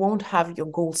is that you won't have your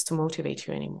goals to motivate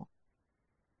you anymore.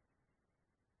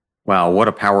 Wow, what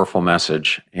a powerful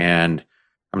message. And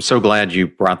I'm so glad you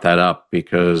brought that up,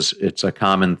 because it's a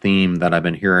common theme that I've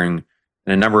been hearing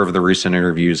in a number of the recent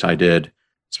interviews I did,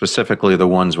 specifically the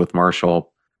ones with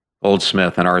Marshall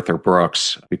Goldsmith and Arthur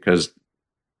Brooks, because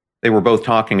they were both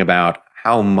talking about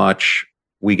how much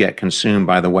we get consumed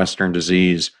by the Western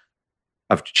disease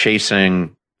of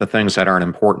chasing the things that aren't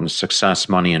important, success,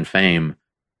 money, and fame,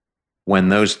 when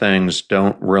those things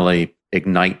don't really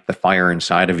ignite the fire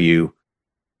inside of you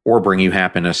or bring you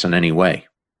happiness in any way.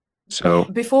 So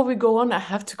before we go on, I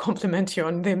have to compliment you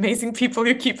on the amazing people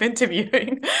you keep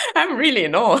interviewing. I'm really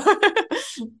in awe.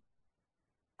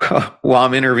 Well,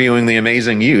 I'm interviewing the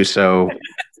amazing you, so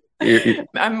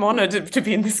I'm honored to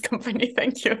be in this company.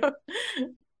 Thank you.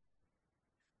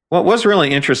 What was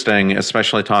really interesting,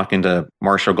 especially talking to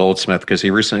Marshall Goldsmith, because he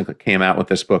recently came out with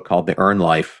this book called The Earned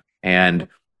Life. And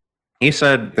he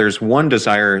said there's one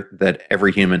desire that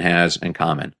every human has in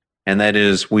common, and that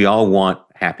is we all want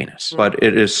happiness, but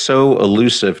it is so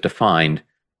elusive to find.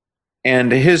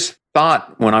 And his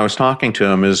thought when I was talking to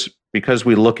him is because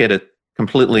we look at it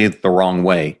completely the wrong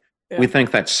way. Yeah. We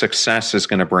think that success is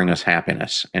going to bring us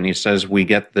happiness. And he says we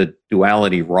get the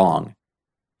duality wrong.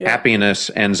 Yeah. Happiness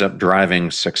ends up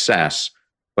driving success,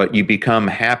 but you become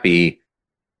happy,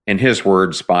 in his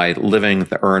words, by living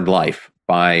the earned life,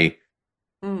 by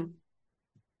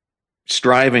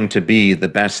striving to be the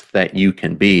best that you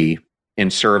can be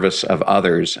in service of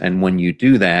others. And when you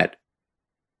do that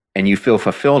and you feel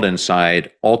fulfilled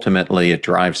inside, ultimately it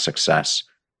drives success.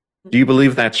 Do you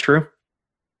believe that's true?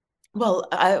 Well,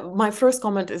 my first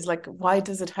comment is like, why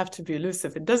does it have to be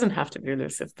elusive? It doesn't have to be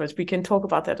elusive, but we can talk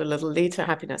about that a little later,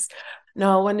 happiness.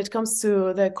 Now, when it comes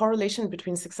to the correlation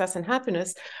between success and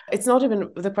happiness, it's not even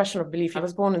the question of belief. I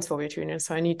was born in Soviet Union,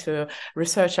 so I need to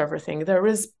research everything. There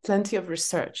is plenty of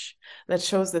research that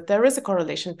shows that there is a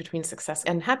correlation between success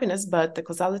and happiness, but the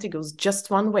causality goes just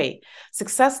one way.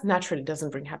 Success naturally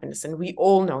doesn't bring happiness, and we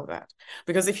all know that.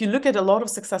 Because if you look at a lot of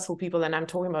successful people, and I'm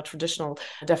talking about traditional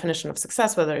definition of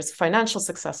success, whether it's financial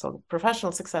success or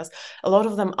professional success, a lot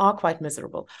of them are quite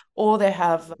miserable, or they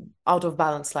have out of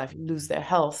balance life, lose their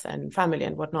health and family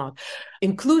and whatnot,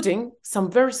 including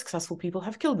some very successful people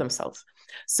have killed themselves.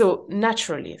 So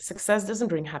naturally, success doesn't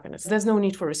bring happiness. There's no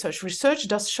need for research. Research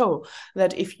does show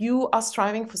that if you are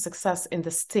striving for success in the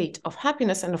state of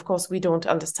happiness, and of course we don't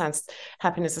understand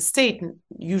happiness as state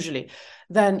usually,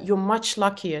 then you're much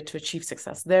luckier to achieve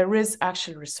success. There is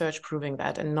actually research proving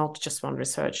that, and not just one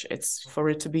research. It's for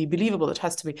it to be believable, it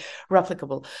has to be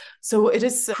replicable. So it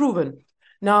is proven.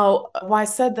 Now, why I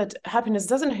said that happiness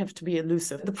doesn't have to be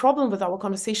elusive. The problem with our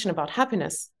conversation about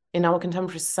happiness in our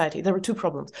contemporary society, there are two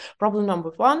problems. Problem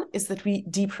number one is that we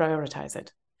deprioritize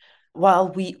it. While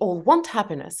we all want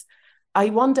happiness, I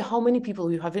wonder how many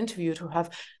people you have interviewed who have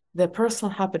their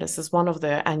personal happiness as one of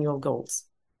their annual goals.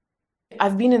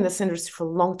 I've been in this industry for a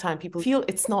long time. People feel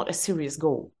it's not a serious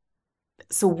goal.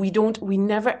 So we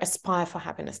never aspire for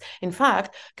happiness. In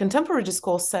fact, contemporary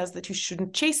discourse says that you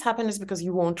shouldn't chase happiness because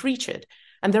you won't reach it.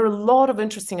 And there are a lot of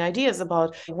interesting ideas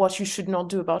about what you should not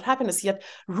do about happiness. Yet,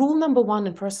 rule number one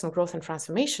in personal growth and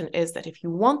transformation is that if you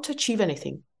want to achieve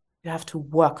anything, you have to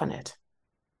work on it.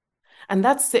 And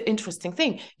that's the interesting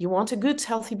thing. You want a good,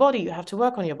 healthy body, you have to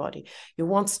work on your body. You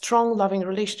want strong, loving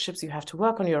relationships, you have to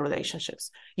work on your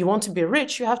relationships. You want to be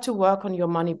rich, you have to work on your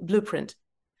money blueprint.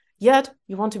 Yet,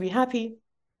 you want to be happy,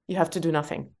 you have to do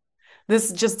nothing.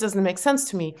 This just doesn't make sense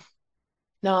to me.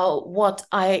 Now, what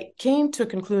I came to a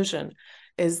conclusion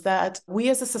is that we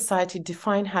as a society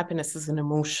define happiness as an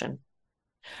emotion.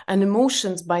 And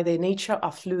emotions, by their nature,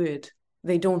 are fluid.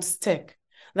 They don't stick.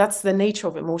 That's the nature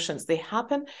of emotions. They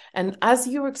happen, and as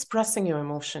you're expressing your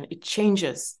emotion, it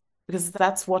changes, because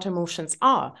that's what emotions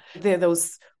are. They're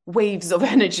those waves of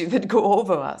energy that go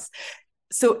over us.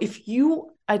 So if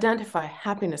you identify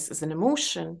happiness as an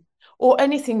emotion or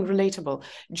anything relatable,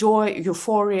 joy,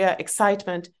 euphoria,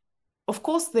 excitement, of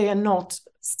course, they are not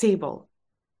stable.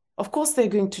 Of course, they're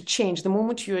going to change. The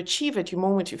moment you achieve it, the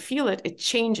moment you feel it, it's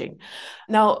changing.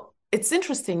 Now, it's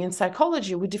interesting. In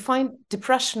psychology, we define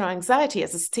depression or anxiety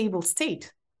as a stable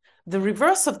state. The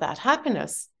reverse of that,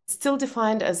 happiness, still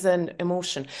defined as an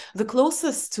emotion. The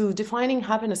closest to defining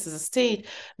happiness as a state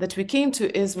that we came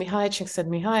to is Mihai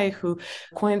Csikszentmihalyi, who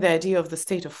coined the idea of the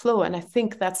state of flow. And I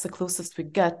think that's the closest we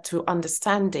get to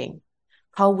understanding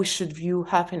how we should view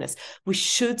happiness. We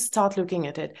should start looking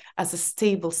at it as a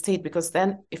stable state, because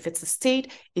then if it's a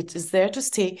state, it is there to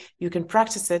stay. You can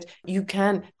practice it. You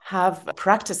can have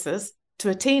practices to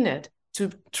attain it,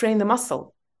 to train the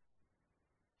muscle.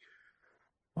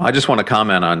 I just want to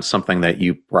comment on something that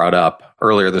you brought up.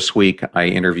 Earlier this week, I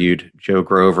interviewed Jo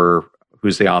Grover,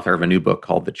 who's the author of a new book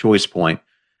called The Choice Point.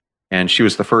 And she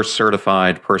was the first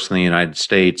certified person in the United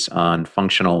States on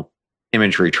functional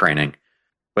imagery training.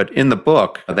 But in the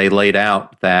book, they laid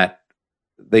out that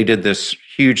they did this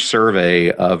huge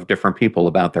survey of different people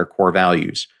about their core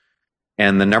values.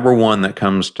 And the number one that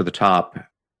comes to the top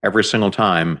every single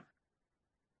time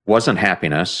wasn't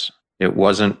happiness. It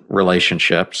wasn't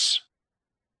relationships.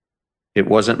 It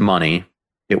wasn't money.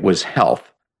 It was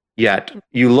health. Yet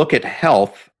you look at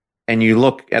health and you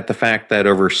look at the fact that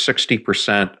over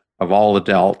 60% of all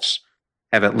adults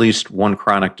have at least one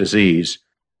chronic disease.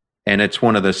 And it's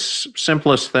one of the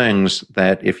simplest things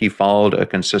that if you followed a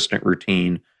consistent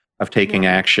routine of taking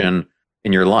action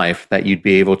in your life, that you'd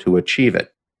be able to achieve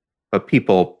it. But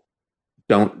people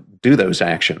don't do those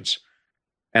actions.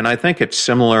 And I think it's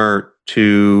similar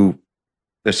to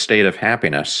the state of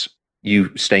happiness.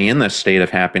 You stay in this state of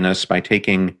happiness by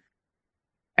taking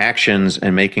actions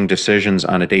and making decisions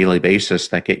on a daily basis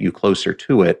that get you closer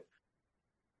to it.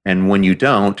 And when you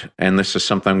don't, and this is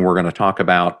something we're going to talk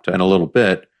about in a little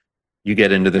bit, you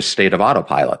get into this state of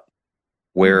autopilot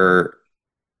where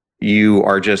you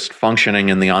are just functioning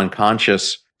in the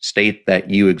unconscious state that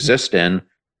you exist in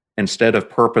instead of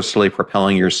purposely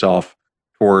propelling yourself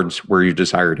towards where you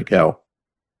desire to go.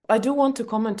 I do want to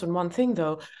comment on one thing,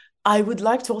 though. I would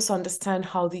like to also understand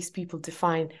how these people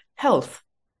define health,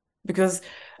 because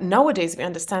nowadays we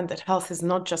understand that health is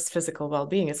not just physical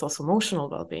well-being, it's also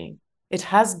emotional well-being. It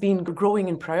has been growing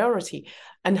in priority,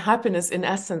 and happiness, in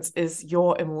essence, is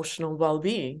your emotional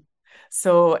well-being.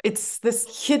 So it's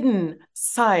this hidden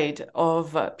side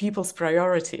of people's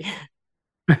priority.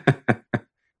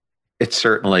 It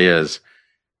certainly is.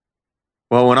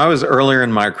 Well, when I was earlier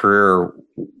in my career,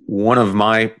 one of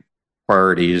my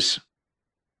priorities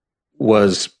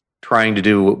was trying to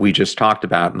do what we just talked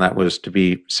about, and that was to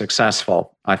be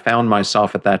successful. I found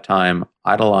myself at that time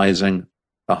idolizing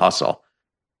the hustle.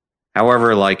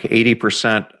 However, like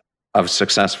 80% of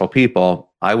successful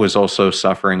people, I was also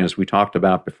suffering, as we talked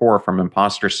about before, from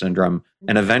imposter syndrome.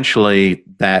 And eventually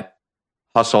that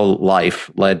hustle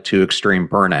life led to extreme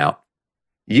burnout.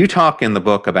 You talk in the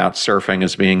book about surfing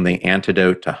as being the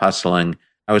antidote to hustling.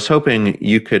 I was hoping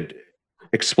you could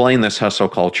explain this hustle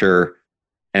culture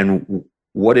and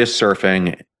what is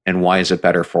surfing and why is it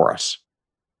better for us?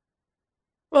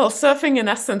 Well, surfing, in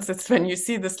essence, it's when you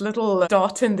see this little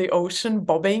dot in the ocean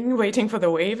bobbing, waiting for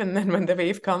the wave. And then when the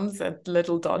wave comes, that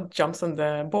little dot jumps on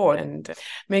the board and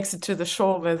makes it to the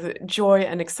shore with joy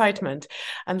and excitement.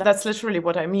 And that's literally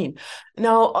what I mean.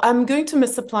 Now, I'm going to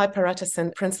misapply Pareta's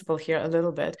principle here a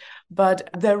little bit, but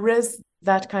there is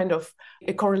that kind of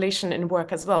a correlation in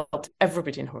work as well.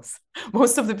 Everybody knows.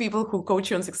 Most of the people who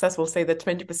coach you on success will say that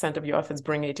 20% of your efforts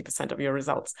bring 80% of your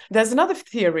results. There's another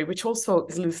theory, which also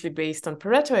is loosely based on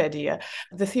Pareto idea,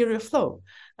 the theory of flow,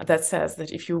 that says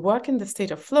that if you work in the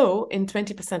state of flow, in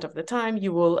 20% of the time,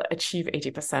 you will achieve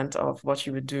 80% of what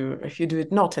you would do if you do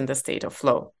it not in the state of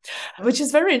flow, which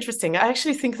is very interesting. I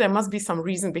actually think there must be some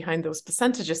reason behind those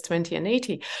percentages, 20 and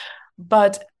 80.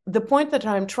 But the point that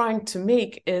I'm trying to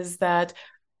make is that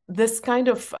this kind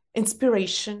of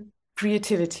inspiration,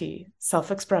 creativity,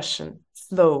 self-expression,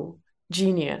 flow,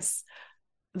 genius,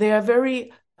 they are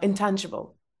very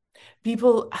intangible.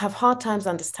 People have hard times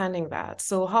understanding that.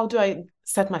 So how do I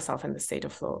set myself in the state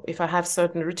of flow? If I have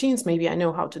certain routines, maybe I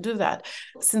know how to do that.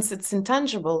 Since it's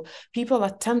intangible, people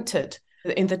are tempted,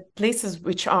 in the places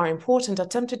which are important, are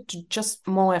tempted to just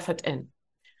more effort in.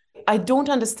 I don't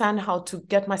understand how to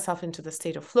get myself into the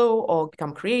state of flow or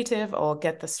become creative or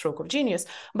get the stroke of genius,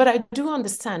 but I do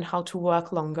understand how to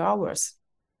work longer hours.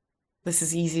 This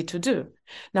is easy to do.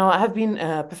 Now, I have been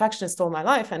a perfectionist all my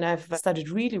life, and I've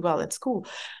studied really well at school.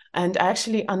 And I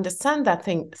actually understand that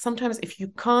thing. Sometimes if you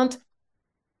can't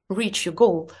reach your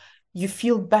goal, you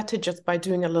feel better just by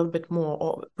doing a little bit more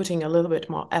or putting a little bit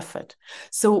more effort.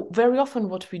 So very often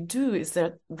what we do is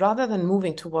that rather than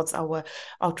moving towards our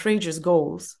outrageous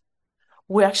goals,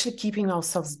 we're actually keeping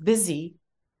ourselves busy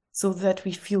so that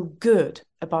we feel good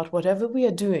about whatever we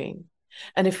are doing.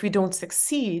 And if we don't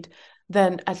succeed,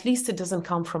 then at least it doesn't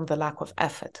come from the lack of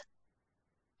effort.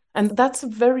 And that's a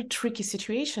very tricky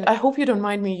situation. I hope you don't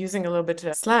mind me using a little bit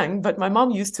of slang, but my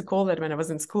mom used to call that when I was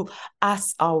in school,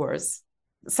 ass hours.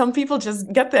 Some people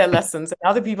just get their lessons, and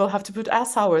other people have to put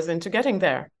ass hours into getting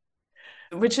there,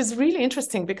 which is really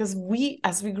interesting because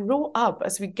as we grow up,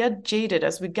 as we get jaded,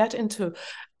 as we get into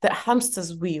the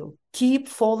hamster's wheel, keep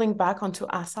falling back onto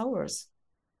ass hours.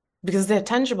 Because they're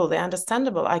tangible, they're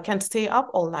understandable. I can stay up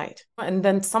all night and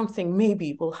then something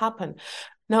maybe will happen.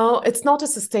 Now, it's not a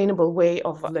sustainable way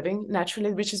of living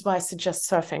naturally, which is why I suggest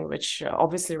surfing, which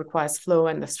obviously requires flow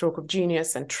and the stroke of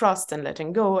genius and trust and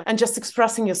letting go and just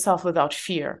expressing yourself without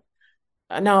fear.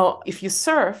 Now, if you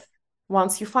surf,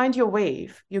 once you find your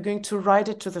wave, you're going to ride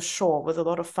it to the shore with a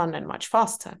lot of fun and much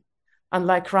faster,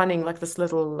 unlike running like this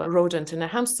little rodent in a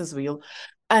hamster's wheel.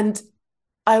 And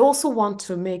I also want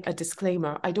to make a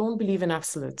disclaimer. I don't believe in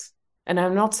absolutes. And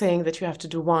I'm not saying that you have to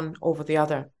do one over the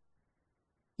other.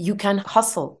 You can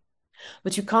hustle,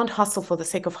 but you can't hustle for the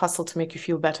sake of hustle to make you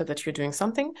feel better that you're doing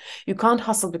something. You can't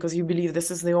hustle because you believe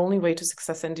this is the only way to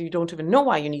success and you don't even know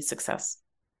why you need success.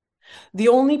 The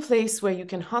only place where you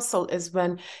can hustle is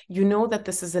when you know that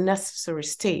this is a necessary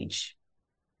stage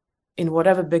in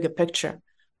whatever bigger picture.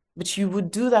 But you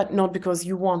would do that not because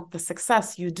you want the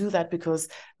success. You do that because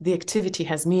the activity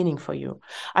has meaning for you.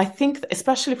 I think,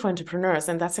 especially for entrepreneurs,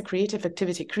 and that's a creative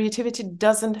activity, creativity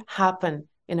doesn't happen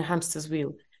in a hamster's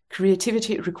wheel.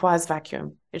 Creativity requires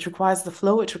vacuum. It requires the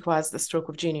flow. It requires the stroke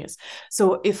of genius.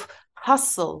 So if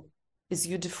hustle is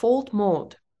your default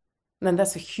mode, then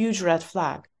that's a huge red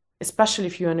flag, especially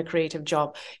if you're in a creative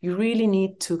job. You really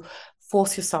need to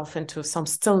force yourself into some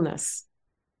stillness,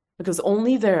 because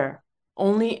only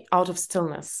out of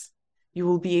stillness, you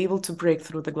will be able to break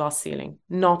through the glass ceiling,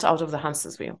 not out of the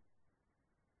hamster's wheel.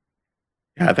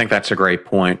 Yeah, I think that's a great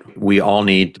point. We all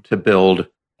need to build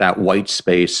that white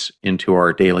space into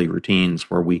our daily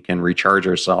routines where we can recharge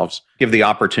ourselves, give the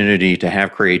opportunity to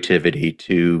have creativity,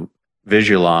 to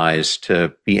visualize,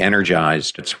 to be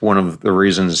energized. It's one of the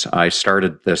reasons I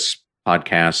started this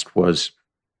podcast was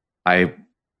I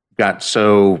got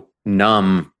so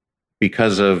numb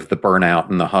because of the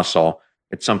burnout and the hustle.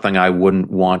 It's something I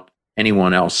wouldn't want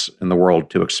anyone else in the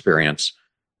world to experience.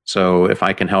 So if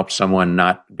I can help someone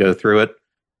not go through it,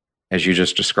 as you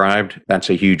just described,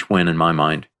 that's a huge win in my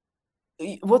mind.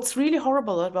 What's really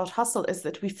horrible about hustle is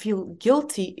that we feel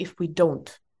guilty if we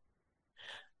don't.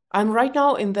 I'm right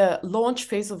now in the launch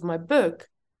phase of my book,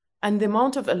 and the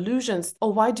amount of illusions. Oh,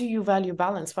 why do you value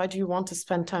balance? Why do you want to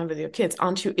spend time with your kids?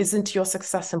 Isn't your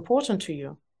success important to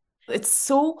you? It's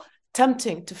so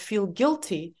tempting to feel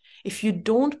guilty if you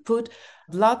don't put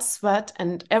blood, sweat,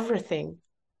 and everything,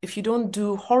 if you don't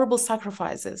do horrible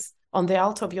sacrifices on the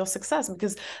altar of your success,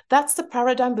 because that's the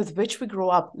paradigm with which we grow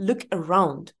up. Look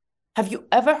around. Have you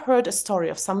ever heard a story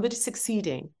of somebody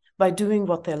succeeding by doing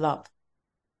what they love?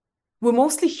 We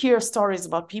mostly hear stories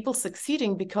about people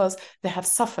succeeding because they have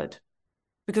suffered,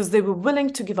 because they were willing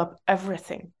to give up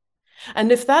everything.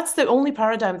 And if that's the only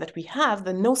paradigm that we have,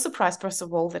 then no surprise, first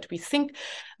of all, that we think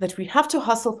that we have to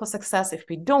hustle for success. If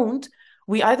we don't,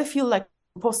 we either feel like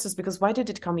imposters because why did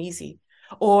it come easy?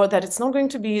 Or that it's not going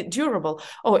to be durable.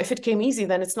 Oh, if it came easy,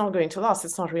 then it's not going to last.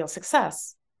 It's not real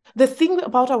success. The thing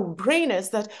about our brain is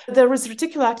that there is a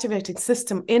reticular activating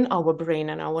system in our brain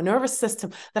and our nervous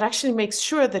system that actually makes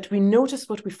sure that we notice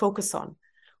what we focus on.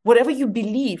 Whatever you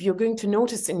believe, you're going to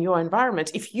notice in your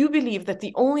environment. If you believe that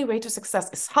the only way to success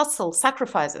is hustle,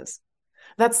 sacrifices,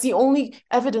 that's the only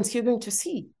evidence you're going to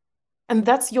see. And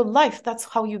that's your life. That's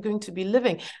how you're going to be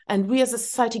living. And we as a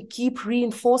society keep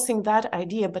reinforcing that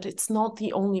idea, but it's not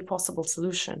the only possible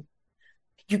solution.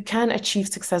 You can achieve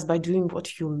success by doing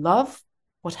what you love,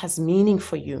 what has meaning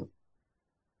for you.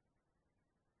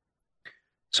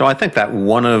 So I think that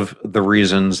one of the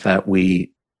reasons that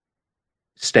we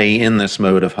stay in this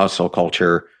mode of hustle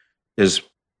culture is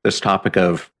this topic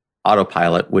of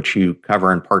autopilot, which you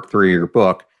cover in part 3 of your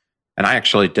book. And I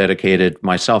actually dedicated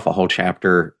myself a whole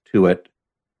chapter to it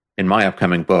in my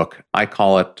upcoming book. I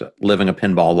call it Living a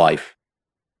Pinball Life.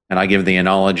 And I give the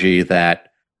analogy that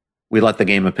we let the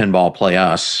game of pinball play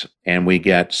us, and we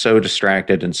get so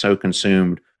distracted and so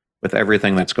consumed with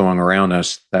everything that's going around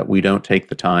us that we don't take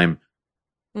the time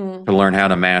to learn how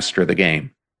to master the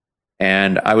game.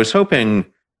 And I was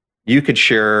hoping you could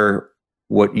share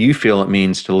what you feel it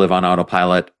means to live on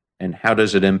autopilot, and how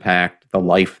does it impact the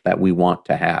life that we want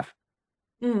to have?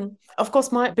 Of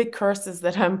course, my big curse is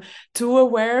that I'm too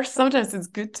aware. Sometimes it's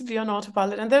good to be on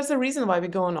autopilot. And there's a reason why we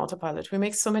go on autopilot. We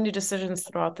make so many decisions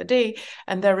throughout the day.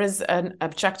 And there is an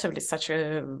objectively such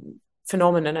a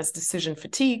phenomenon as decision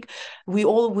fatigue. We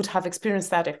all would have experienced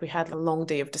that if we had a long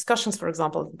day of discussions, for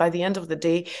example. By the end of the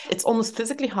day, it's almost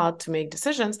physically hard to make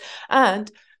decisions.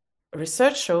 And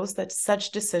research shows that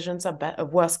such decisions are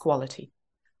worse quality.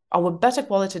 Our better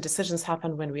quality decisions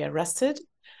happen when we are rested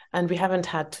and we haven't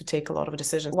had to take a lot of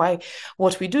decisions. Why?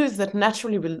 What we do is that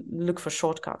naturally we look for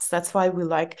shortcuts. That's why we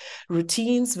like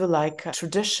routines, we like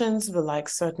traditions, we like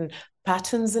certain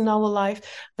patterns in our life.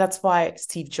 That's why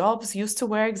Steve Jobs used to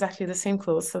wear exactly the same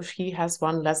clothes, so he has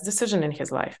one less decision in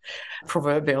his life.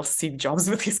 Proverbial Steve Jobs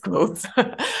with his clothes.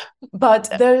 But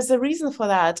there is a reason for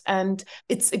that, and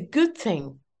it's a good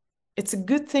thing. It's a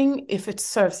good thing if it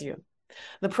serves you.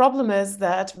 The problem is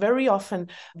that very often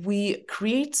we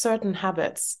create certain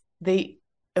habits, they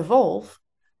evolve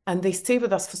and they stay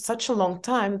with us for such a long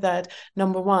time that,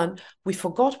 number one, we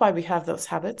forgot why we have those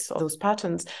habits or those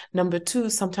patterns. Number two,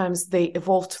 sometimes they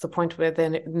evolve to the point where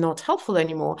they're not helpful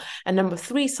anymore. And number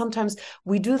three, sometimes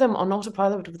we do them on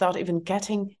autopilot without even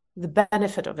getting the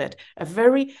benefit of it. A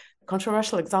very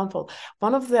controversial example.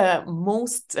 One of the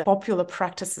most popular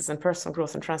practices in personal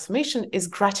growth and transformation is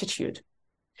gratitude.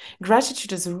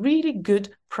 Gratitude is a really good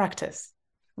practice,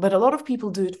 but a lot of people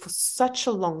do it for such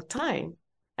a long time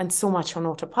and so much on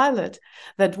autopilot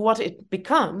that what it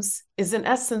becomes is in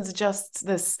essence just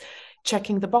this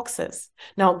checking the boxes.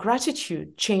 Now,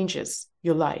 gratitude changes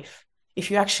your life if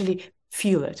you actually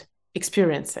feel it,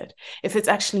 experience it, if it's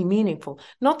actually meaningful.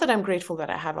 Not that I'm grateful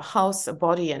that I have a house, a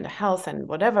body, and a health and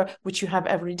whatever, which you have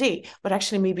every day, but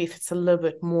actually maybe if it's a little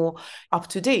bit more up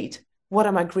to date. What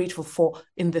am I grateful for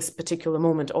in this particular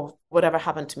moment, or whatever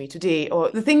happened to me today? Or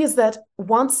the thing is that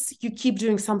once you keep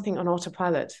doing something on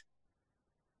autopilot,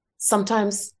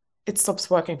 sometimes it stops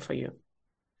working for you.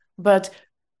 But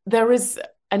there is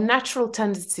a natural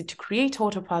tendency to create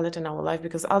autopilot in our life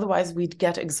because otherwise we'd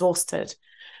get exhausted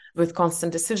with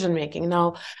constant decision making.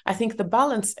 Now, I think the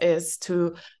balance is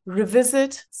to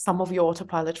revisit some of your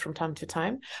autopilot from time to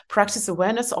time, practice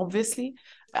awareness, obviously,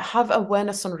 have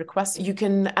awareness on request. You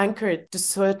can anchor it to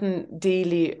certain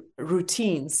daily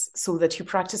routines so that you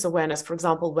practice awareness. For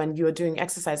example, when you're doing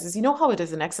exercises, you know how it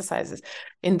is in exercises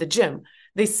in the gym.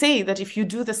 They say that if you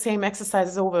do the same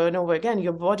exercises over and over again,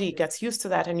 your body gets used to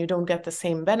that and you don't get the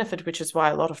same benefit, which is why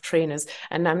a lot of trainers,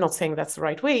 and I'm not saying that's the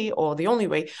right way or the only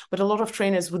way, but a lot of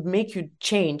trainers would make you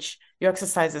change your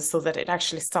exercises so that it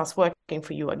actually starts working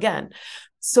for you again.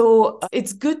 So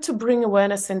it's good to bring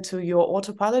awareness into your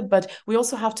autopilot, but we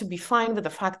also have to be fine with the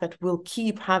fact that we'll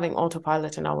keep having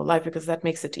autopilot in our life because that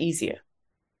makes it easier.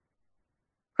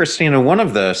 Kristina, one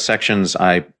of the sections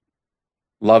I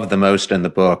loved the most in the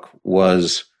book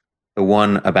was the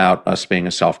one about us being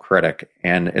a self-critic.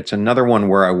 And it's another one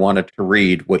where I wanted to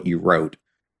read what you wrote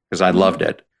because I loved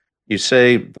it. You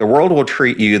say, the world will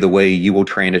treat you the way you will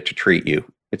train it to treat you.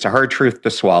 It's a hard truth to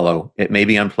swallow. It may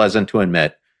be unpleasant to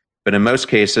admit, but in most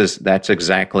cases, that's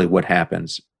exactly what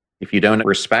happens. If you don't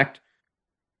respect,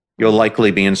 you'll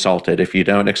likely be insulted. If you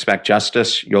don't expect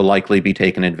justice, you'll likely be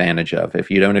taken advantage of.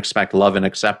 If you don't expect love and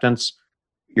acceptance,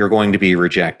 you're going to be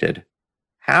rejected.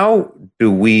 How do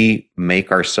we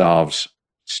make ourselves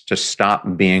to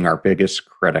stop being our biggest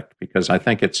critic? Because I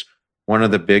think it's one of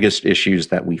the biggest issues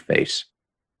that we face.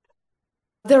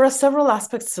 There are several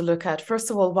aspects to look at.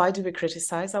 First of all, why do we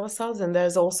criticize ourselves? And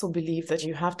there's also belief that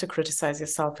you have to criticize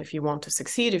yourself if you want to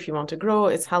succeed, if you want to grow.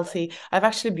 It's healthy. I've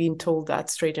actually been told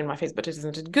that straight in my face, but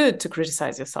isn't it good to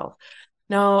criticize yourself?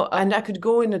 Now, and I could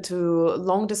go into a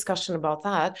long discussion about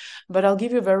that, but I'll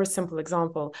give you a very simple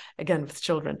example, again, with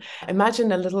children.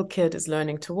 Imagine a little kid is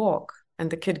learning to walk. And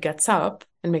the kid gets up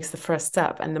and makes the first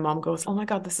step. And the mom goes, oh my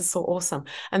God, this is so awesome.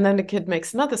 And then the kid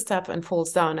makes another step and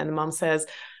falls down. And the mom says,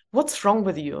 what's wrong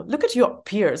with you? Look at your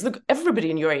peers. Look, everybody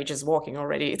in your age is walking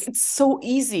already. It's so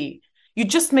easy. You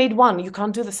just made one. You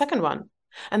can't do the second one.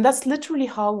 And that's literally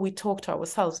how we talk to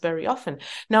ourselves very often.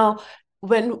 Now,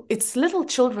 when it's little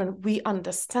children, we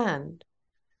understand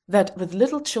that with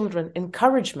little children,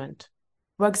 encouragement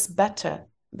works better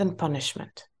than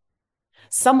punishment.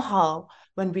 Somehow,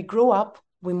 when we grow up,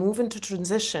 we move into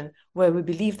transition where we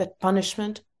believe that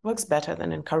punishment works better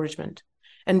than encouragement.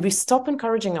 And we stop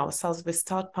encouraging ourselves, we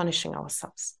start punishing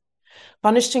ourselves.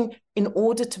 Punishing in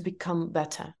order to become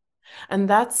better. And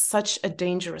that's such a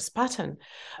dangerous pattern.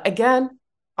 Again,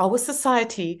 our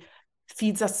society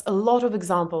feeds us a lot of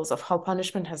examples of how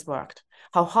punishment has worked,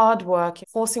 how hard work,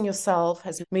 forcing yourself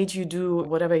has made you do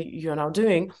whatever you're now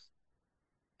doing.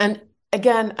 And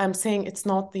again, I'm saying it's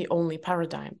not the only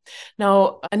paradigm.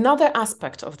 Now, another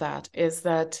aspect of that is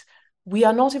that we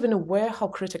are not even aware how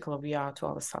critical we are to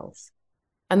ourselves.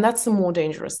 And that's the more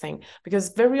dangerous thing,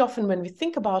 because very often when we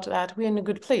think about that, we're in a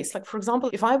good place. Like, for example,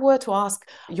 if I were to ask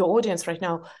your audience right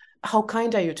now, how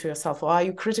kind are you to yourself, or are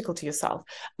you critical to yourself?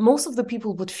 Most of the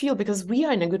people would feel, because we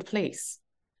are in a good place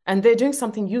and they're doing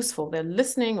something useful, they're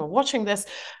listening or watching this.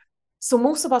 So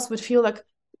most of us would feel like,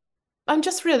 I'm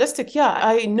just realistic. Yeah,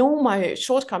 I know my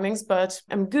shortcomings, but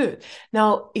I'm good.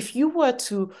 Now, if you were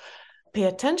to pay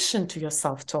attention to your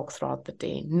self-talk throughout the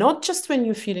day, not just when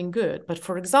you're feeling good, but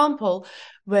for example,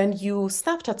 when you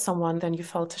snapped at someone, then you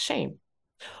felt ashamed,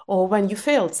 or when you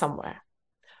failed somewhere,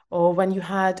 or when you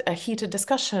had a heated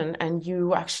discussion and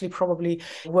you actually probably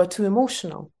were too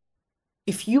emotional.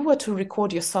 If you were to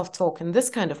record your self-talk in this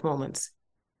kind of moments,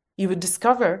 you would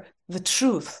discover the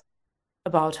truth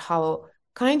about how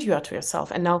kind you are to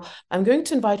yourself. And now I'm going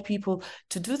to invite people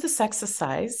to do this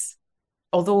exercise.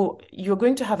 Although you're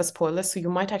going to have a spoiler, so you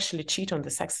might actually cheat on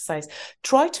this exercise.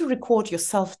 Try to record your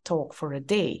self-talk for a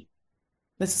day.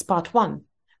 This is part 1.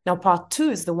 Now, part 2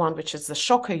 is the one which is the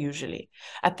shocker usually.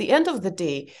 At the end of the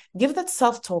day, give that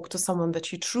self-talk to someone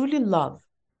that you truly love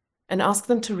and ask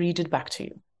them to read it back to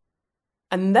you.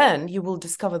 And then you will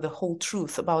discover the whole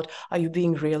truth about, are you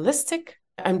being realistic?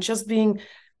 I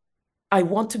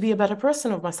want to be a better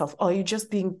person of myself. Or are you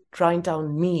just being grind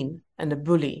down mean and a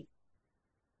bully?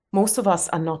 Most of us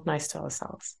are not nice to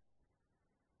ourselves.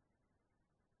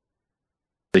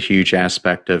 The huge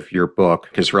aspect of your book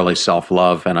is really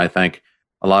self-love. And I think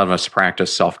a lot of us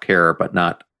practice self-care, but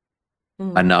not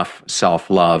enough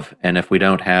self-love. And if we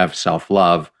don't have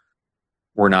self-love,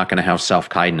 we're not going to have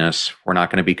self-kindness. We're not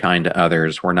going to be kind to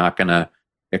others. We're not going to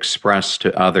express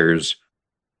to others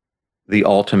the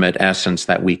ultimate essence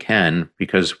that we can,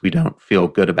 because we don't feel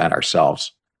good about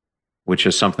ourselves, which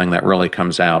is something that really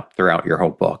comes out throughout your whole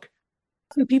book.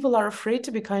 When people are afraid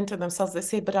to be kind to themselves, they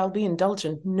say, but I'll be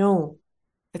indulgent. No,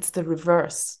 it's the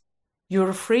reverse. You're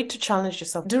afraid to challenge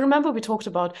yourself. Do you remember we talked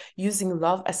about using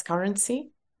love as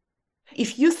currency?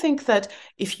 If you think that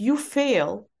if you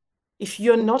fail, if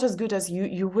you're not as good as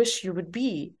you wish you would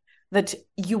be, that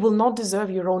you will not deserve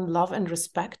your own love and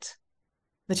respect,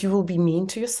 that you will be mean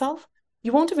to yourself,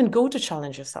 you won't even go to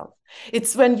challenge yourself.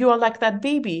 It's when you are like that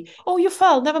baby. Oh, you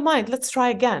fell. Never mind. Let's try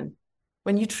again.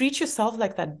 When you treat yourself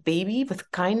like that baby with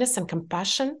kindness and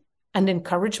compassion and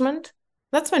encouragement,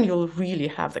 that's when you'll really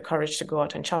have the courage to go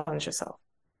out and challenge yourself.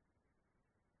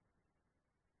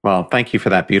 Well, thank you for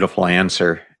that beautiful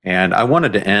answer. And I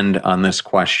wanted to end on this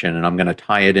question, and I'm going to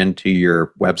tie it into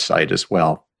your website as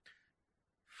well.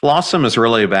 Flossom is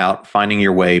really about finding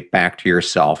your way back to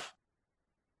yourself.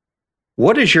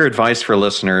 What is your advice for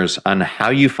listeners on how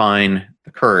you find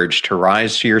the courage to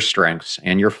rise to your strengths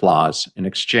and your flaws in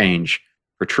exchange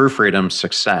for true freedom,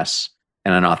 success,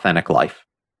 and an authentic life?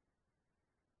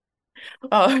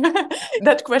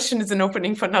 That question is an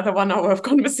opening for another 1 hour of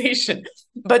conversation.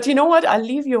 But you know what? I'll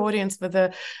leave your audience with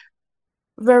a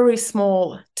very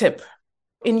small tip.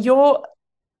 In your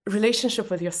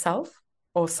relationship with yourself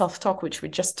or self-talk, which we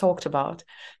just talked about,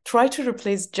 try to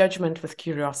replace judgment with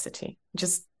curiosity.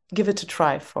 Just give it a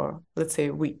try for, let's say,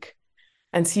 a week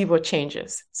and see what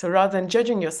changes. So rather than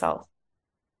judging yourself,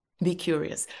 be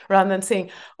curious. Rather than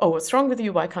saying, oh, what's wrong with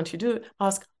you? Why can't you do it?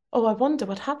 Ask, oh, I wonder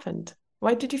what happened.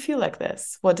 Why did you feel like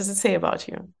this? What does it say about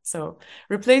you? So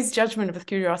replace judgment with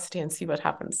curiosity and see what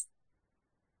happens.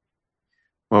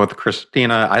 Well, with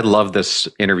Kristina, I love this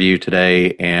interview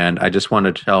today, and I just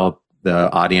wanted to tell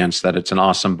the audience that it's an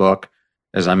awesome book.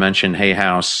 As I mentioned, Hay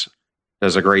House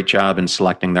does a great job in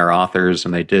selecting their authors,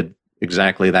 and they did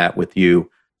exactly that with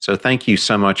you. So thank you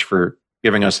so much for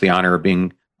giving us the honor of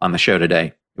being on the show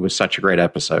today. It was such a great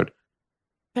episode.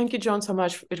 Thank you, John, so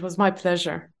much. It was my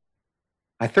pleasure.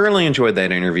 I thoroughly enjoyed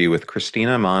that interview with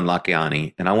Kristina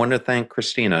Mänd-Lakhiani, and I want to thank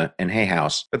Kristina and Hay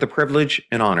House for the privilege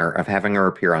and honor of having her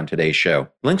appear on today's show.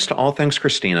 Links to all things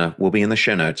Kristina will be in the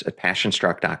show notes at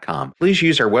passionstruck.com. Please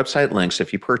use our website links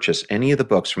if you purchase any of the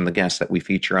books from the guests that we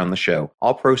feature on the show.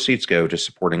 All proceeds go to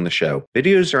supporting the show.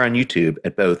 Videos are on YouTube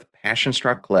at both Passion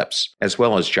Struck Clips, as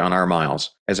well as John R.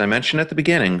 Miles. As I mentioned at the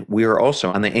beginning, we are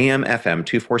also on the AM/FM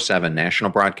 247 national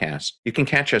broadcast. You can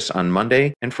catch us on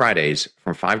Monday and Fridays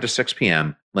from 5 to 6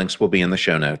 p.m. Links will be in the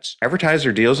show notes.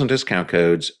 Advertiser deals and discount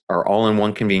codes are all in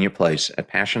one convenient place at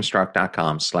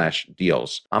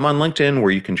passionstruck.com/deals. I'm on LinkedIn,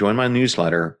 where you can join my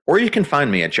newsletter, or you can find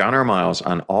me at John R. Miles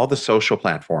on all the social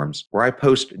platforms, where I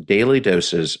post daily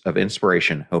doses of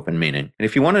inspiration, hope, and meaning. And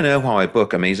if you want to know how I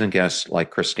book amazing guests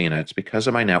like Kristina, it's because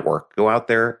of my network. Go out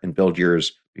there and build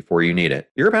yours before you need it.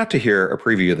 You're about to hear a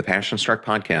preview of the Passion Struck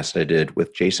podcast I did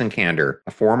with Jason Kander,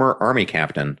 a former Army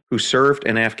captain who served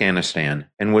in Afghanistan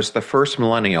and was the first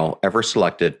millennial ever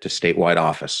selected to statewide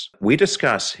office. We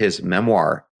discuss his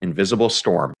memoir, Invisible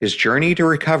Storm, his journey to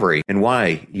recovery, and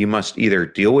why you must either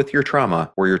deal with your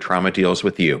trauma or your trauma deals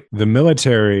with you. The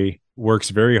military works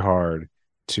very hard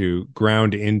to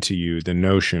ground into you the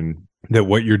notion that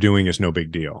what you're doing is no big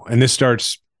deal. And this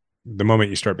starts the moment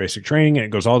you start basic training, and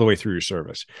it goes all the way through your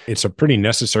service. It's a pretty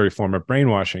necessary form of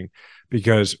brainwashing,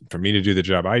 because for me to do the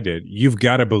job I did, you've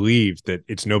got to believe that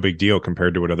it's no big deal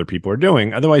compared to what other people are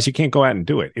doing. Otherwise, you can't go out and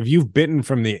do it. If you've bitten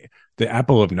from the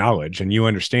apple of knowledge and you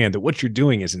understand that what you're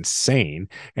doing is insane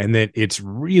and that it's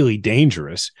really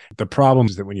dangerous, the problem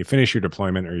is that when you finish your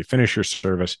deployment or you finish your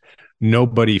service,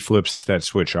 nobody flips that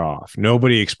switch off.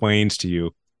 Nobody explains to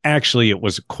you, actually, it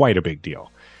was quite a big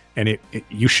deal. And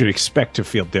you should expect to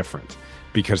feel different,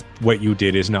 because what you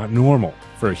did is not normal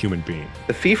for a human being.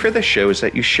 The fee for this show is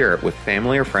that you share it with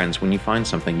family or friends when you find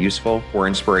something useful or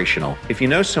inspirational. If you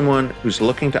know someone who's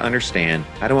looking to understand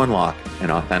how to unlock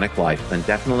an authentic life, then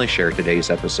definitely share today's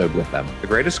episode with them. The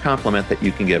greatest compliment that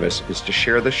you can give us is to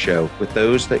share this show with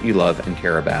those that you love and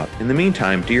care about. In the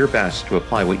meantime, do your best to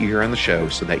apply what you hear on the show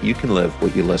so that you can live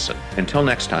what you listen. Until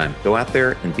next time, go out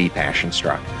there and be passion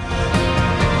struck.